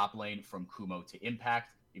in the top lane from Kumo to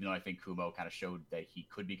Impact, even though I think Kumo kind of showed that he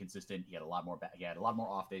could be consistent. He had a lot more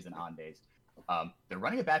off days than on days. They're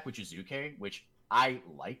running it back with Jizuke, which I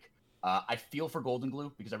like. I feel for Golden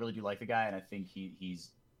Glue because I really do like the guy, and I think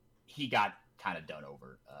he got kind of done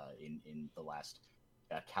over in the last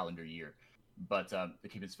calendar year. But they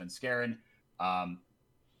keep it Svenskeren. I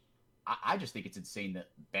just think it's insane that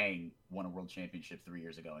Bang won a world championship 3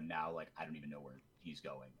 years ago, and now I don't even know where he's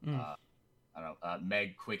going. I don't know.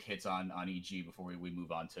 Meg, quick hits on EG before we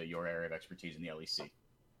move on to your area of expertise in the LEC.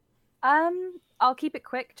 I'll keep it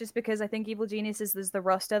quick just because I think Evil Geniuses is the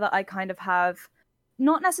roster that I kind of have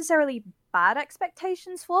not necessarily bad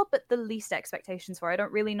expectations for, but the least expectations for. I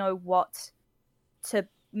don't really know what to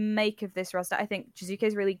make of this roster. I think Jizuke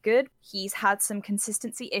is really good. He's had some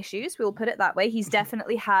consistency issues. We'll put it that way. He's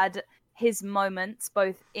definitely had his moments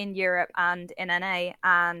both in Europe and in NA,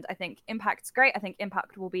 and I think Impact's great. I think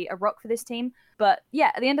Impact will be a rock for this team. But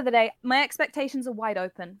yeah, at the end of the day, my expectations are wide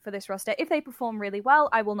open for this roster. If they perform really well,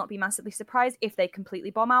 I will not be massively surprised. If they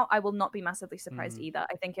completely bomb out, I will not be massively surprised either.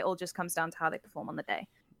 I think it all just comes down to how they perform on the day.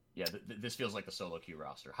 Yeah, this feels like the solo queue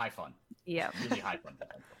roster. High fun. Yeah. Really high fun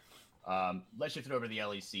potential. Let's shift it over to the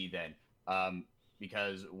LEC then,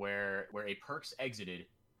 because where a Perks exited,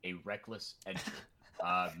 a Reckless entered.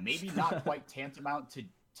 Maybe not quite tantamount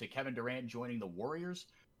to Kevin Durant joining the Warriors,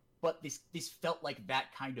 but this felt like that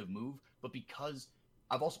kind of move. But because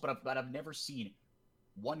I've never seen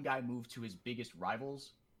one guy move to his biggest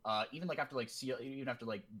rivals, even after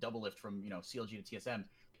double lift from CLG to TSM,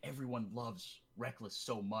 everyone loves Reckless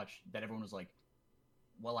so much that everyone was like,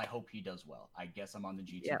 well, I hope he does well. I guess I'm on the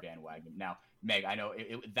G2 bandwagon. Now, Meg, I know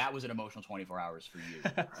that was an emotional 24 hours for you.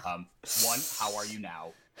 One, how are you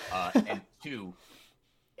now? And two,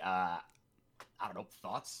 I don't know,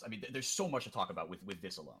 thoughts? I mean, there's so much to talk about with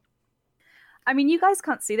this alone. I mean, you guys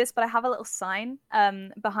can't see this, but I have a little sign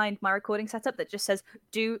behind my recording setup that just says,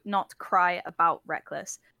 do not cry about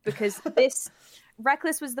Reckless. Because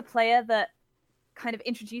Reckless was the player that kind of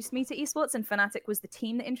introduced me to esports, and Fnatic was the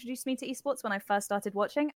team that introduced me to esports when I first started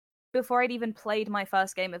watching. Before I'd even played my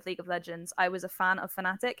first game of League of Legends, I was a fan of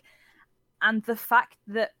Fnatic. And the fact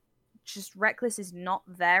that just Reckless is not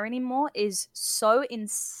there anymore is so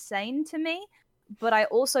insane to me. But I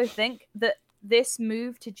also think that this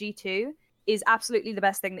move to G2 is absolutely the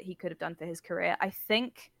best thing that he could have done for his career. I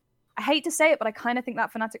hate to say it, but I kind of think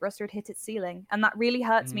that Fnatic roster had hit its ceiling. And that really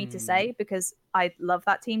hurts me to say, because I love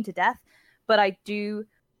that team to death. But I do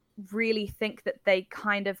really think that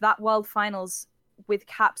that World Finals with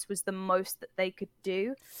Caps was the most that they could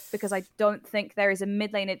do, because I don't think there is a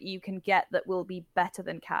mid laner that you can get that will be better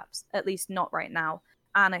than Caps, at least not right now.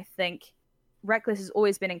 And I think Reckless has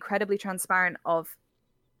always been incredibly transparent of,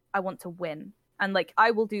 I want to win. And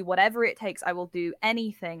I will do whatever it takes. I will do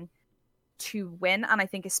anything to win. And I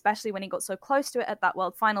think especially when he got so close to it at that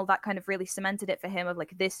World Final, that kind of really cemented it for him of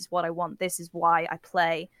this is what I want. This is why I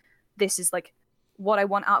play. This is what I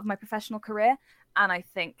want out of my professional career. And I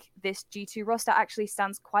think this G2 roster actually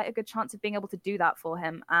stands quite a good chance of being able to do that for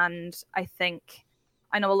him. And I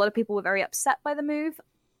know a lot of people were very upset by the move.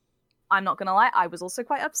 I'm not going to lie, I was also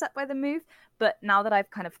quite upset by the move. But now that I've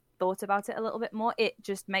kind of thought about it a little bit more, it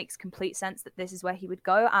just makes complete sense that this is where he would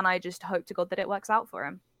go. And I just hope to God that it works out for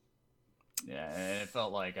him. Yeah, and it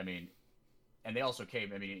felt like, and they also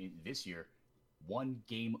came, this year, one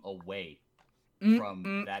game away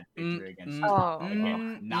from that victory against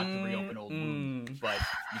again, not to reopen old wounds, but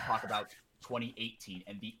you talk about 2018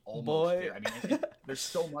 and the almost there. There's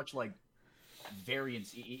so much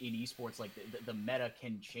variance in esports. The meta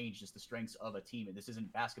can change just the strengths of a team, and this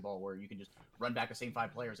isn't basketball where you can just run back the same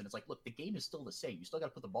 5 players and it's look, the game is still the same. You still got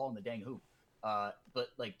to put the ball in the dang hoop. But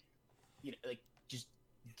just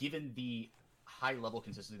given the high level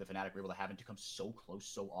consistency the Fnatic were able to have and to come so close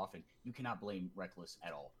so often, you cannot blame Reckless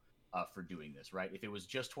at all for doing this, right? If it was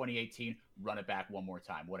just 2018, run it back one more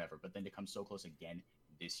time, whatever. But then to come so close again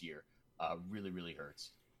this year really, really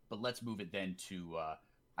hurts. But let's move it then to,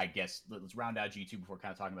 I guess, let's round out G2 before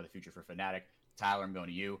kind of talking about the future for Fnatic. Tyler, I'm going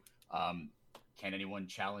to you. Can anyone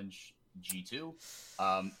challenge G2?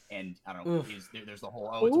 And I don't know, there's the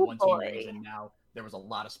whole, it's a one-team division now. There was a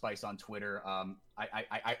lot of spice on Twitter.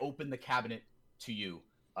 I opened the cabinet to you.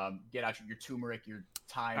 Get out your turmeric, your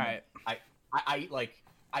thyme. Right.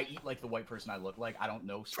 I eat like the white person I look like. I don't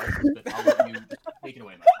know spices, but I'll let you take it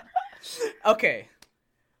away, my friend. Okay.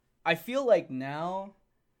 I feel like now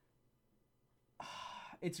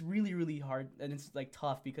it's really, really hard, and it's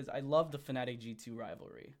tough because I love the Fnatic G2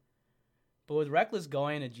 rivalry. But with Reckless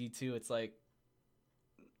going to G2, it's Does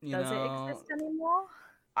it exist anymore?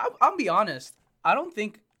 I'll be honest. I don't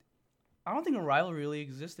think a rivalry really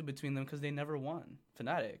existed between them because they never won.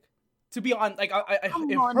 Fnatic. To be honest, it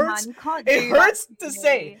hurts. It hurts to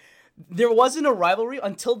say there wasn't a rivalry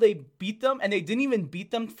until they beat them, and they didn't even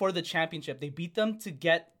beat them for the championship. They beat them to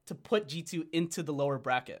put G2 into the lower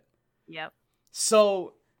bracket. Yep.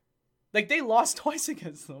 So, they lost twice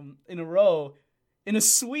against them in a row in a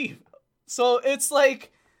sweep. So it's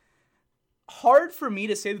hard for me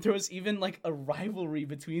to say that there was even a rivalry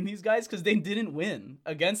between these guys because they didn't win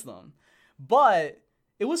against them. But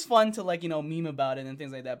it was fun to meme about it and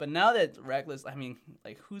things like that. But now that Reckless,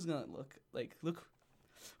 who's gonna look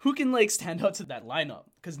who can stand out to that lineup?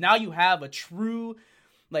 Because now you have a true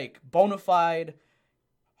bona fide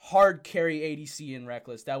hard carry ADC in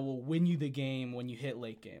Reckless that will win you the game when you hit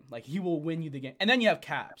late game. Like, he will win you the game. And then you have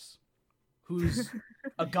Caps, who's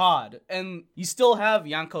a god. And you still have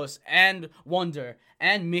Yankos and Wonder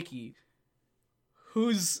and Mickey.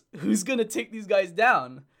 Who's gonna take these guys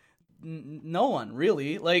down? No one,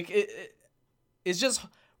 really. Like, it's just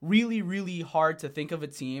really, really hard to think of a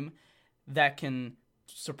team that can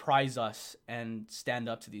surprise us and stand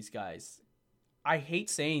up to these guys. I hate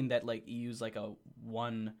saying that, like, EU's like a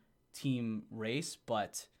one-team race,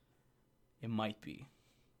 but it might be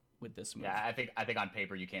with this move. Yeah, I think on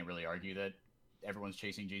paper you can't really argue that everyone's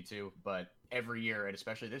chasing G2, but every year, and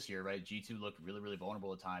especially this year, right, G2 looked really, really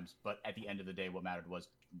vulnerable at times, but at the end of the day, what mattered was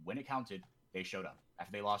when it counted, they showed up.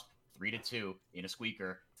 After they lost 3-2 in a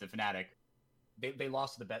squeaker to Fnatic, they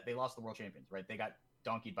lost they lost the world champions, right? They got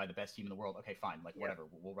donkeyed by the best team in the world. Okay, fine, like, whatever,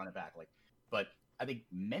 we'll run it back. Like, but I think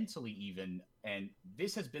mentally even, and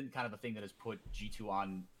this has been kind of the thing that has put G2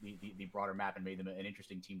 on the broader map and made them an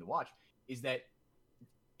interesting team to watch, is that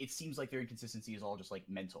it seems like their inconsistency is all just like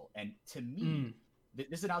mental. And to me,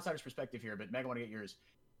 this is an outsider's perspective here, but Meg, I want to get yours.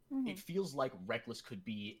 It feels like Reckless could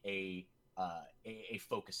be a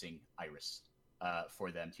focusing Iris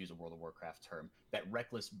for them, to use a World of Warcraft term. That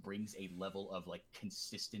Reckless brings a level of like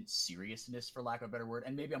consistent seriousness, for lack of a better word.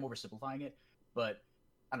 And maybe I'm oversimplifying it, but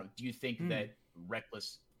I don't know. Do you think that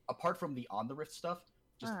Reckless, apart from the on the Rift stuff,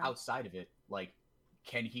 just outside of it, like,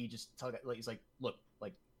 can he just tell, like, he's like, look,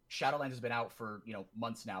 like, Shadowlands has been out for, you know,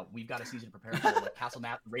 months now. We've got a season to prepare for.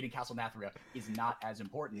 Like, raiding Castle Nathria is not as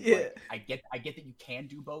important. Yeah. Like, I get that you can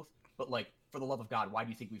do both, but like, for the love of God, why do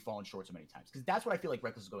you think we've fallen short so many times? Because that's what I feel like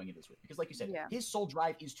Reckless is going in this with. Because like you said, his sole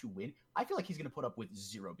drive is to win. I feel like he's going to put up with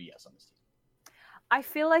zero BS on this team. I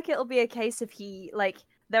feel like it'll be a case of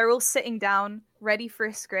they're all sitting down, ready for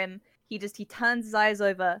a scrim. He turns his eyes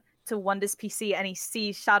over to Wonder's PC and he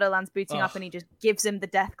sees Shadowlands booting up and he just gives him the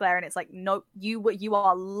death glare and it's like, nope, you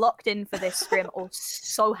are locked in for this scrim, or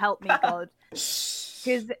so help me God.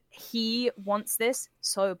 Because he wants this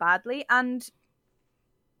so badly. And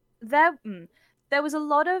there was a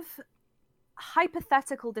lot of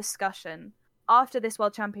hypothetical discussion after this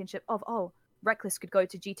World Championship of, Reckless could go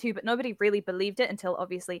to G2, but nobody really believed it until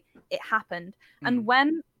obviously it happened. And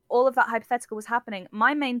when all of that hypothetical was happening,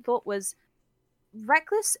 my main thought was,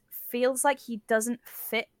 Reckless feels like he doesn't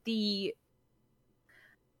fit the...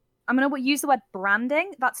 I'm going to use the word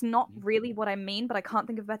branding. That's not really what I mean, but I can't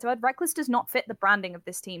think of a better word. Reckless does not fit the branding of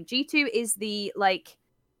this team. G2 is the, like,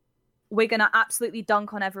 we're going to absolutely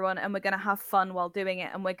dunk on everyone and we're going to have fun while doing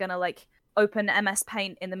it, and we're going to, like, open MS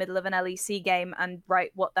Paint in the middle of an LEC game and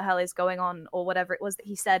write what the hell is going on, or whatever it was that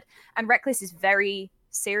he said. And Reckless is very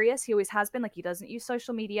serious. He always has been. Like, he doesn't use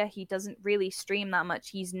social media. He doesn't really stream that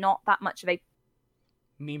much. He's not that much of a...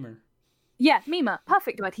 memer. Yeah, memer.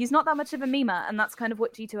 Perfect word. He's not that much of a memer, and that's kind of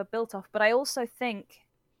what G2 are built off. But I also think,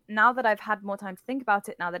 now that I've had more time to think about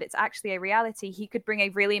it, now that it's actually a reality, he could bring a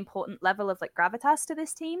really important level of, like, gravitas to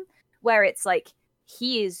this team, where it's like,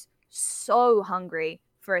 he is so hungry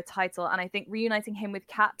for a title. And I think reuniting him with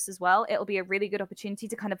Caps as well, it'll be a really good opportunity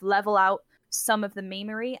to kind of level out some of the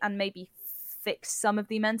memery and maybe fix some of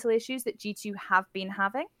the mental issues that G2 have been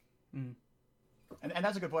having. And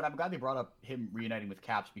that's a good point. I'm glad they brought up him reuniting with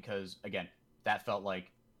Caps, because, again, that felt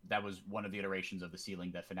like that was one of the iterations of the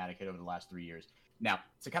ceiling that Fnatic hit over the last 3 years. Now,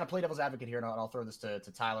 to kind of play devil's advocate here, and I'll throw this to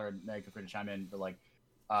Tyler, and Meg, feel free to chime in, but, like,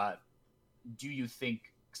 do you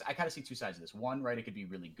think... Because I kind of see two sides of this. One, right, it could be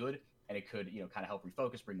really good, and it could, you know, kind of help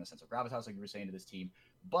refocus, bring the sense of gravitas, like you were saying, to this team.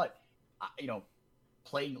 But, you know,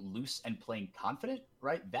 playing loose and playing confident,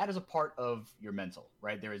 right, that is a part of your mental,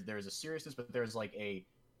 right? There is a seriousness, but there's like a...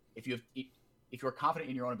 If you're confident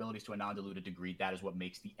in your own abilities to a non-diluted degree, that is what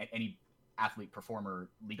makes any athlete, performer,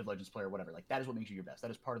 League of Legends player, whatever, like, that is what makes you your best. That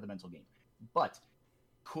is part of the mental game. But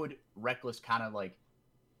could Reckless kind of, like,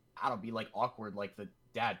 I don't know, be like awkward, like the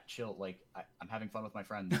dad, chill, like, I'm having fun with my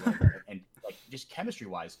friends, like, and like, just chemistry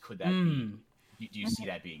wise, could that be? Do you see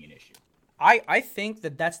that being an issue? I think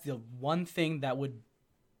that's the one thing that would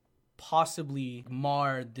possibly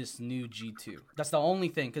mar this new G2. That's the only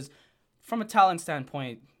thing, because from a talent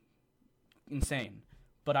standpoint, insane.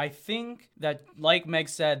 But I think that, like Meg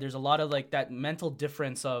said, there's a lot of, like, that mental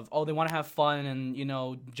difference of, they want to have fun and, you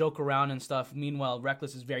know, joke around and stuff. Meanwhile,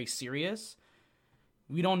 Reckless is very serious.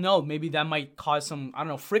 We don't know. Maybe that might cause some, I don't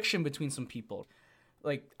know, friction between some people.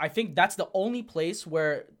 Like, I think that's the only place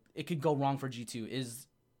where it could go wrong for G2 is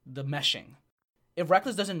the meshing. If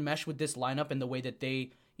Reckless doesn't mesh with this lineup and the way that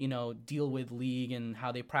they, you know, deal with League and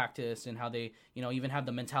how they practice and how they, you know, even have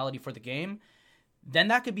the mentality for the game, then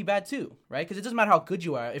that could be bad too, right? Because it doesn't matter how good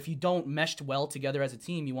you are. If you don't mesh well together as a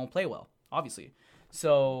team, you won't play well, obviously.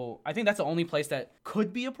 So I think that's the only place that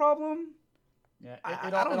could be a problem. Yeah, I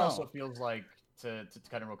it don't know. also feels like to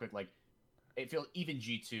kind of real quick, like it feels even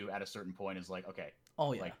G2 at a certain point is like, okay,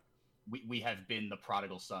 Oh yeah. like we have been the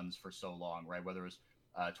prodigal sons for so long, right? Whether it was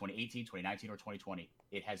 2018, 2019, or 2020,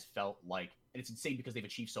 it has felt like, and it's insane because they've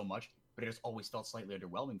achieved so much, but it has always felt slightly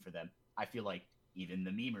underwhelming for them. I feel like even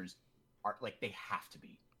the memers are like they have to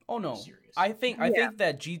be. Oh no. Serious. I think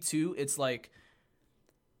that G2, it's like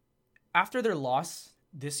after their loss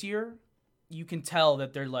this year, you can tell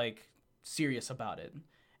that they're like serious about it.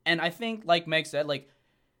 And I think, like Meg said, like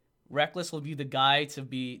Reckless will be the guy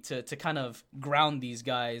to kind of ground these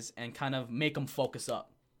guys and kind of make them focus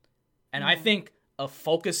up. And I think a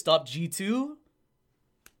focused up G2,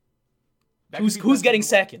 who's getting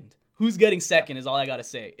second? Who's getting second is all I gotta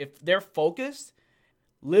say. If they're focused,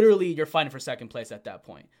 literally you're fighting for second place at that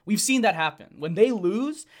point. We've seen that happen. When they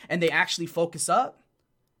lose and they actually focus up,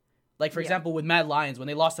 like, for example, with Mad Lions, when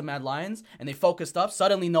they lost to Mad Lions and they focused up,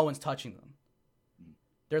 suddenly no one's touching them.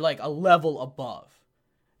 They're like a level above.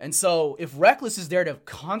 And so if Reckless is there to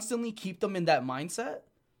constantly keep them in that mindset,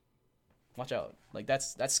 watch out. Like,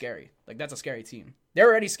 that's scary. Like, that's a scary team. They're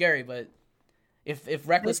already scary, but if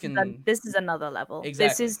Reckless can... This is another level. Exactly.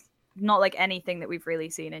 This is not like anything that we've really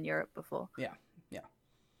seen in Europe before. Yeah.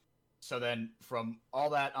 So then, from all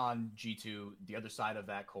that on G2, the other side of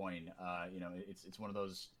that coin, it's one of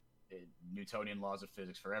those Newtonian laws of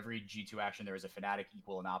physics. For every G2 action, there is a Fnatic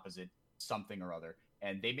equal and opposite something or other.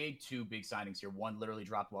 And they made two big signings here. One literally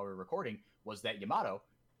dropped while we were recording, was that Yamato,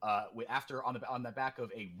 after on the back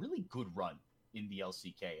of a really good run in the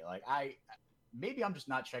LCK. Like maybe I'm just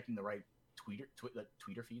not checking the right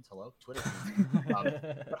Twitter feeds. Hello, Twitter feeds.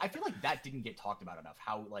 But I feel like that didn't get talked about enough.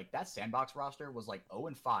 How like that sandbox roster was like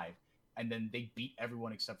 0-5. And then they beat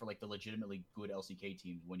everyone except for like the legitimately good LCK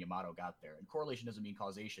teams when Yamato got there. And correlation doesn't mean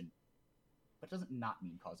causation, but it doesn't not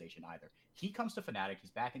mean causation either. He comes to Fnatic, he's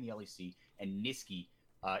back in the LEC, and Niski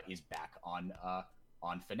is back on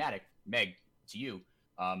Fnatic. Meg, to you,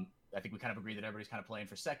 I think we kind of agree that everybody's kind of playing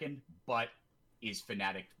for second, but is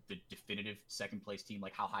Fnatic the definitive second place team?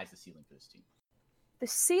 Like, how high is the ceiling for this team? The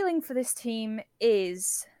ceiling for this team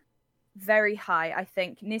is very high. I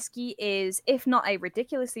think Niski is, if not a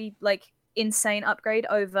ridiculously like insane upgrade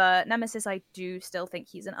over Nemesis, I do still think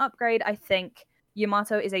he's an upgrade. I think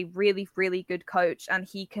Yamato is a really, really good coach, and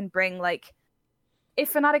he can bring, like,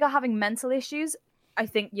 if Fnatic are having mental issues, I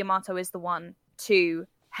think Yamato is the one to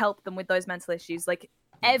help them with those mental issues. Like,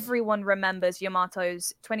 everyone remembers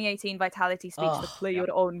Yamato's 2018 Vitality speech, the play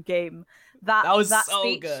your own game. That was so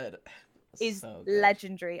speech good. Is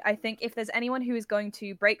legendary. I think if there's anyone who is going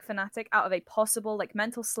to break Fnatic out of a possible like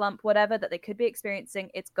mental slump, whatever that they could be experiencing,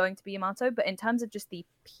 it's going to be Yamato. But in terms of just the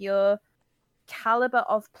pure caliber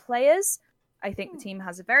of players, I think the team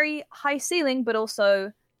has a very high ceiling, but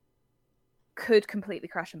also could completely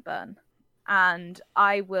crash and burn. And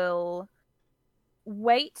I will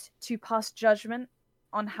wait to pass judgment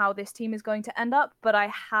on how this team is going to end up, but I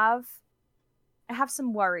have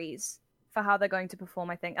some worries for how they're going to perform,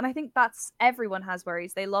 I think. And I think everyone has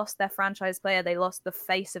worries. They lost their franchise player. They lost the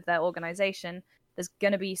face of their organization. There's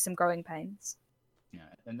going to be some growing pains. Yeah,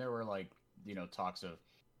 and there were talks of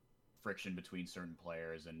friction between certain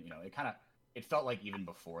players. And, it felt like even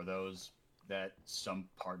before those that some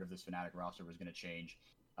part of this Fnatic roster was going to change.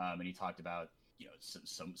 And he talked about,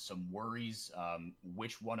 some worries.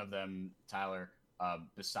 Which one of them, Tyler,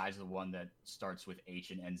 besides the one that starts with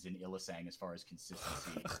H and ends in Illisang as far as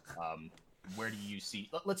consistency, where do you see...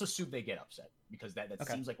 Let's assume they get upset, because that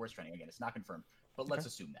okay. Seems like worst trending. Again, it's not confirmed, but let's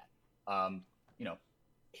assume that.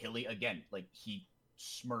 Hilly, again, like, he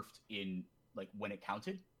smurfed in, like, when it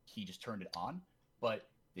counted, he just turned it on, but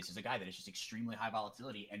this is a guy that is just extremely high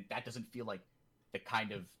volatility, and that doesn't feel like the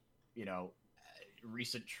kind of,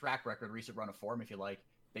 recent track record, recent run of form, if you like,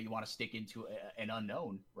 that you want to stick into an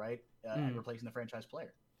unknown, right? Replacing the franchise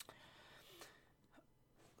player.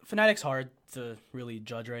 Fnatic's hard to really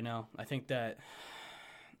judge right now. I think that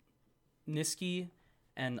Niski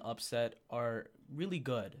and Upset are really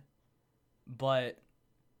good, but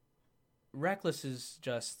Reckless is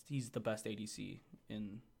he's the best ADC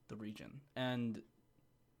in the region. And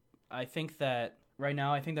I think that right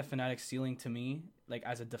now, Fnatic's ceiling to me, like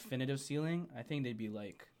as a definitive ceiling, I think they'd be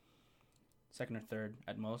like second or third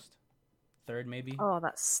at most. Third, maybe. Oh,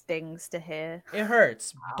 that stings to hear. It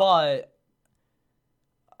hurts, but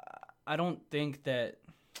I don't think that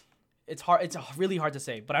it's hard. It's really hard to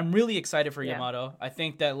say, but I'm really excited for Yamato. I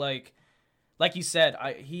think that like you said,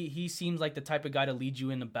 he seems like the type of guy to lead you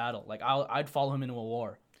in a battle. Like I'd follow him into a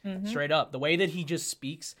war, straight up. The way that he just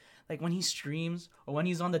speaks, like when he streams or when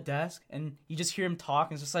he's on the desk and you just hear him talk,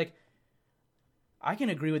 and it's just like, I can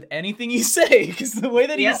agree with anything you say because the way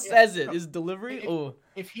that he says it, his delivery.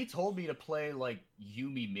 If he told me to play like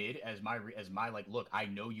Yuumi mid as my like, look, I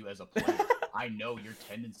know you as a player. I know your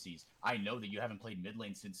tendencies. I know that you haven't played mid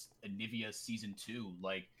lane since Anivia season 2.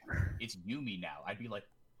 Like, it's Yuumi now. I'd be like,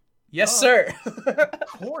 yes, sir. Of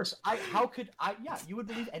course. How could I? Yeah, you would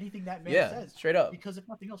believe anything that man says. Straight up. Because if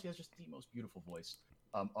nothing else, he has just the most beautiful voice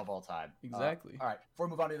of all time. Exactly. All right. Before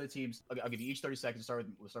we move on to the teams, I'll give you each 30 seconds.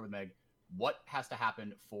 We'll start with Meg. What has to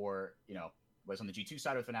happen for, whether it's on the G2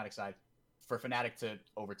 side or the Fnatic side, for Fnatic to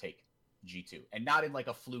overtake G2? And not in like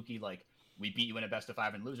a fluky, like, we beat you in a best of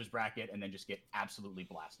 5 in losers bracket and then just get absolutely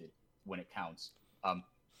blasted when it counts.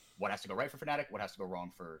 What has to go right for Fnatic? What has to go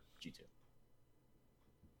wrong for G2?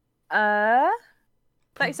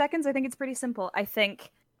 30 seconds. I think it's pretty simple. I think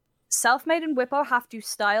Selfmade and Whippo have to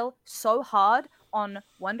style so hard on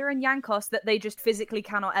Wonder and Yankos that they just physically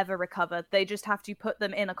cannot ever recover. They just have to put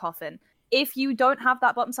them in a coffin. If you don't have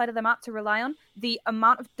that bottom side of the map to rely on, the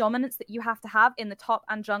amount of dominance that you have to have in the top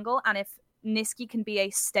and jungle, and if Niski can be a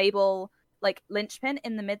stable like linchpin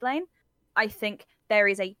in the mid lane, I think there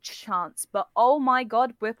is a chance. But oh my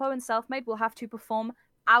god, Whippo and Selfmade will have to perform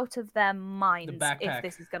out of their minds if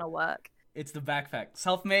this is going to work. It's the backpack.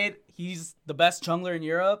 Selfmade, he's the best jungler in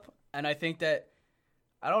Europe, and I think that,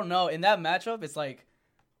 I don't know, in that matchup, it's like,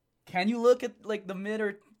 can you look at like the mid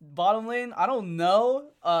or bottom lane? I don't know.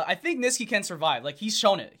 I think Niski can survive. Like, he's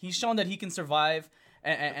shown it. He's shown that he can survive.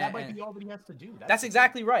 And that might be all that he has to do. That's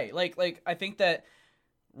exactly right. Like I think that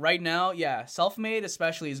right now, Selfmade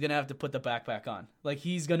especially is going to have to put the backpack on. Like,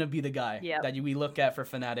 he's going to be the guy that we look at for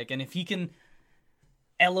Fnatic. And if he can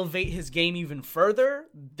elevate his game even further,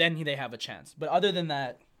 then they have a chance. But other than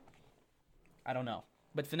that, I don't know.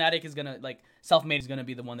 But Fnatic is going to, like, Selfmade is going to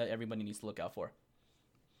be the one that everybody needs to look out for.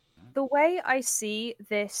 The way I see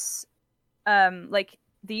this,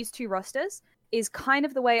 these two rosters is kind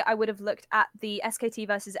of the way I would have looked at the SKT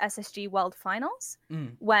versus SSG World Finals,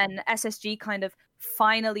 when SSG kind of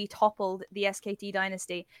finally toppled the SKT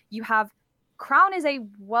dynasty. You have Crown is a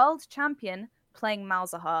world champion playing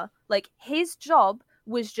Malzahar. Like, his job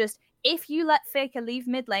was just, if you let Faker leave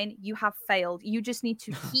mid lane, you have failed. You just need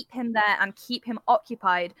to keep him there and keep him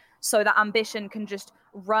occupied so that Ambition can just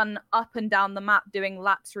run up and down the map doing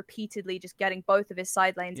laps repeatedly, just getting both of his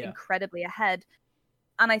side lanes incredibly ahead.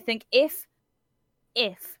 And I think if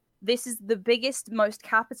this is the biggest, most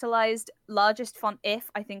capitalized, largest font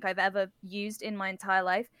if I think I've ever used in my entire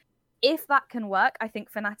life, if that can work, I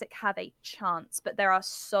think Fnatic have a chance. But there are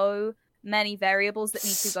so many variables that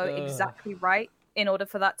need to go exactly right in order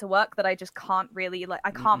for that to work that I just can't really,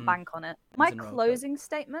 I can't bank on it. My closing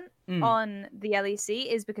statement on the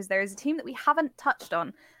LEC is because there is a team that we haven't touched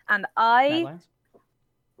on, and I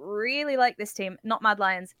really like this team. Not Mad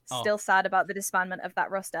Lions. Still sad about the disbandment of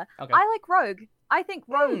that roster. Okay. I like Rogue. I think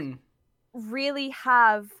Rogue really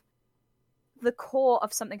have the core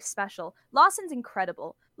of something special. Larsen's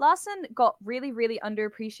incredible. Larsen got really, really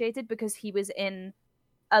underappreciated because he was in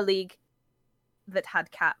a league that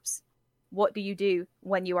had caps. What do you do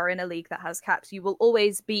when you are in a league that has caps? You will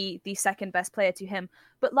always be the second best player to him.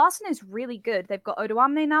 But Larsen is really good. They've got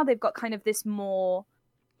Odoamne now. They've got kind of this more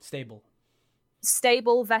stable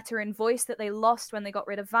veteran voice that they lost when they got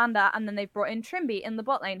rid of Vanda, and then they've brought in Trimby in the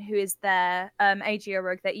bot lane, who is their AGO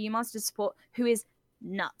rogue, their EU Master support, who is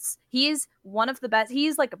nuts. He is one of the best. He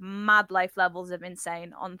is like mad life levels of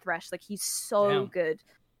insane on Thresh. Like, he's so good.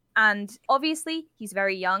 And obviously, he's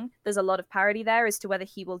very young. There's a lot of parity there as to whether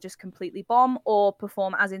he will just completely bomb or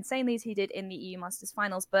perform as insanely as he did in the EU Masters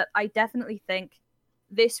finals. But I definitely think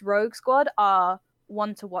this Rogue squad are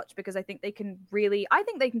one to watch because I think they can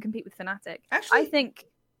compete with Fnatic. Actually, I think...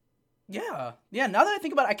 Yeah. Now that I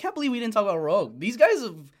think about it, I can't believe we didn't talk about Rogue. These guys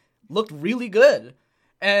have looked really good.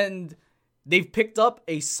 And they've picked up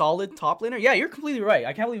a solid top laner. Yeah, you're completely right.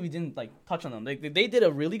 I can't believe we didn't touch on them. They did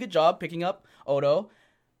a really good job picking up Odo.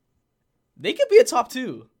 They could be a top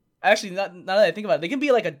 2. Actually, now that I think about it, they can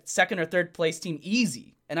be like a second or third place team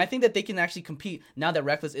easy. And I think that they can actually compete now that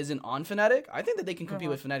Reckless isn't on Fnatic. I think that they can compete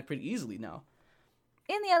with Fnatic pretty easily now.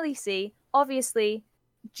 In the LEC, obviously,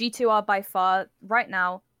 G2 are by far, right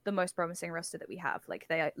now, the most promising roster that we have. Like,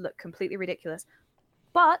 they look completely ridiculous.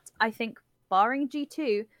 But I think, barring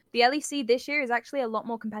G2, the LEC this year is actually a lot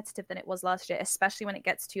more competitive than it was last year, especially when it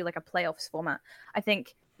gets to like a playoffs format. I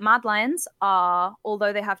think Mad Lions are,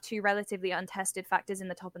 although they have two relatively untested factors in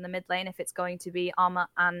the top and the mid lane, if it's going to be Arma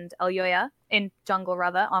and Elyoya, in jungle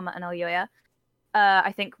rather, Arma and Elyoya,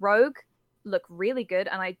 I think Rogue look really good,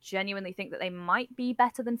 and I genuinely think that they might be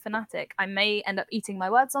better than Fnatic. I may end up eating my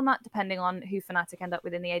words on that, depending on who Fnatic end up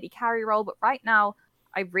with in the AD carry role, but right now,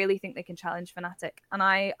 I really think they can challenge Fnatic. And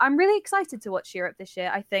I'm really excited to watch Europe this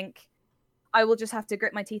year. I think I will just have to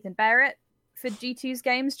grit my teeth and bear it for G2's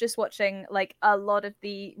games, just watching like a lot of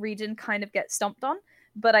the region kind of get stomped on.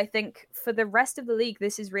 But I think for the rest of the league,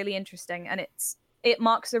 this is really interesting, and it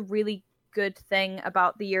marks a really good thing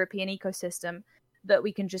about the European ecosystem, that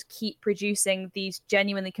we can just keep producing these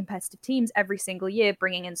genuinely competitive teams every single year,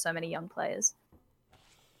 bringing in so many young players.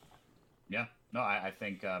 Yeah, no, I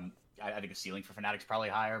think I think the ceiling for Fnatic's probably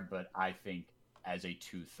higher, but I think as a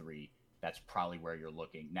 2-3, that's probably where you're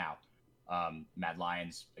looking now. Mad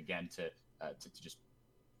Lions, again, to just,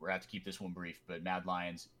 we're going to have to keep this one brief, but Mad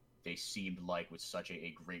Lions, they seemed like with such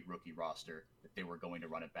a great rookie roster that they were going to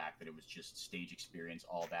run it back, that it was just stage experience,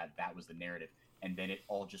 all that. That was the narrative. And then it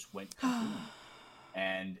all just went boom.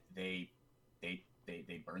 And they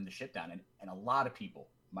burned the ship down. And a lot of people,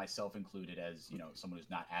 myself included, as you know, someone who's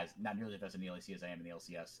not nearly as invested in the LEC as I am in the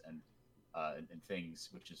LCS and things,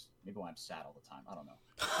 which is maybe why I'm sad all the time. I don't know.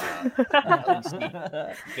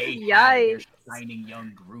 They had their shining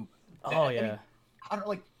young group. I mean, I don't know,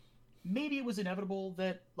 like, maybe it was inevitable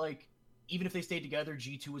that, like, even if they stayed together,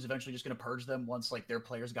 G2 was eventually just going to purge them once, like, their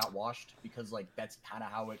players got washed, because, like, that's kind of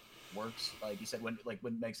how it works. Like you said, when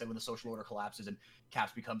Meg said, when the social order collapses and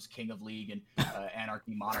Caps becomes king of league and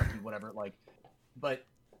Anarchy, Monarchy, whatever, like, but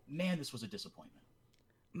man, this was a disappointment.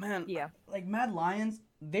 Man, yeah. Like, Mad Lions,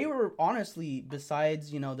 they were honestly,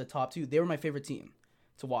 besides, you know, the top two, they were my favorite team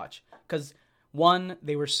to watch. Because, one,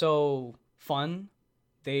 they were so fun,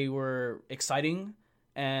 they were exciting,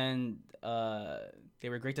 and they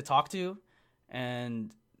were great to talk to,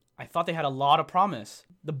 and I thought they had a lot of promise.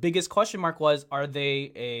 The biggest question mark was, are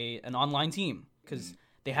they an online team? Because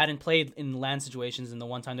they hadn't played in LAN situations, and the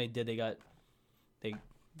one time they did, they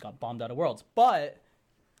got bombed out of Worlds. But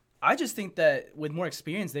I just think that with more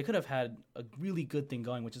experience, they could have had a really good thing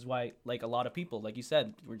going, which is why, like, a lot of people, like you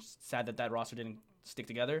said, were just sad that roster didn't stick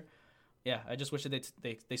together. Yeah, I just wish that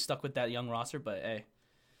they stuck with that young roster, but hey,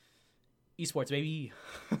 esports, baby.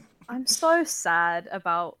 I'm so sad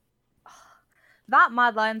about that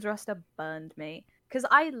Mad Lions roster. Burned me, because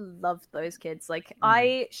I loved those kids. Like,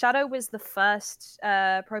 Shadow was the first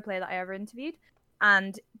pro player that I ever interviewed,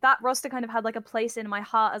 and that roster kind of had like a place in my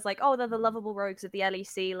heart as like, oh, they're the lovable rogues of the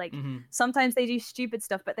LEC. Like, sometimes they do stupid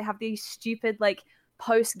stuff, but they have these stupid like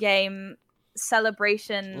post-game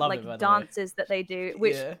celebration dances that they do,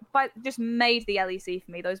 which just made the LEC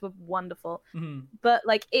for me. Those were wonderful. But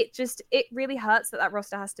like, it really hurts that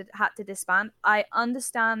roster had to disband. I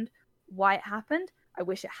understand why it happened. I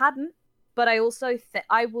wish it hadn't, but I also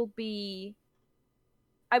I will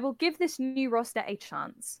give this new roster a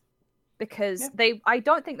chance, because I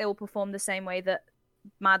don't think they will perform the same way that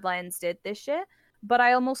Mad Lions did this year, but I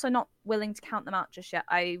am also not willing to count them out just yet.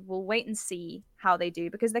 I will wait and see how they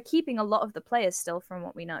do, because they're keeping a lot of the players still, from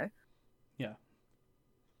what we know. Yeah,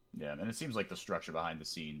 and it seems like the structure behind the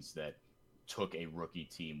scenes that took a rookie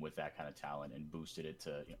team with that kind of talent and boosted it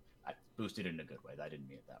to, I boosted it in a good way. I didn't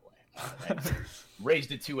mean it that way. And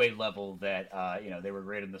raised it to a level that, they were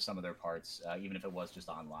great in the sum of their parts, even if it was just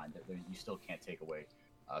online. You still can't take away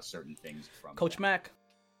certain things from Coach them. Mac.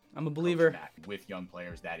 I'm a believer. Coach Mac, with young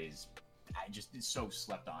players, that is it's so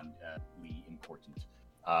slept on, important.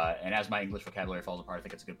 And as my English vocabulary falls apart, I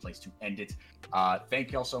think it's a good place to end it.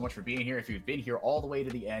 Thank you all so much for being here. If you've been here all the way to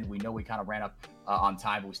the end, we know we kind of ran up on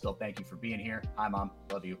time, but we still thank you for being here. Hi, Mom.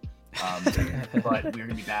 Love you. But we're going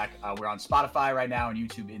to be back. We're on Spotify right now and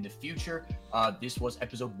YouTube in the future. This was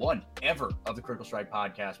episode 1 ever of the Critical Strike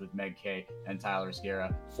podcast with Meg K and Tyler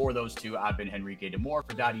Esguerra. For those two, I've been Henrique Demore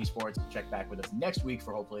for Esports. Check back with us next week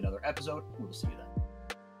for hopefully another episode. We will see you then.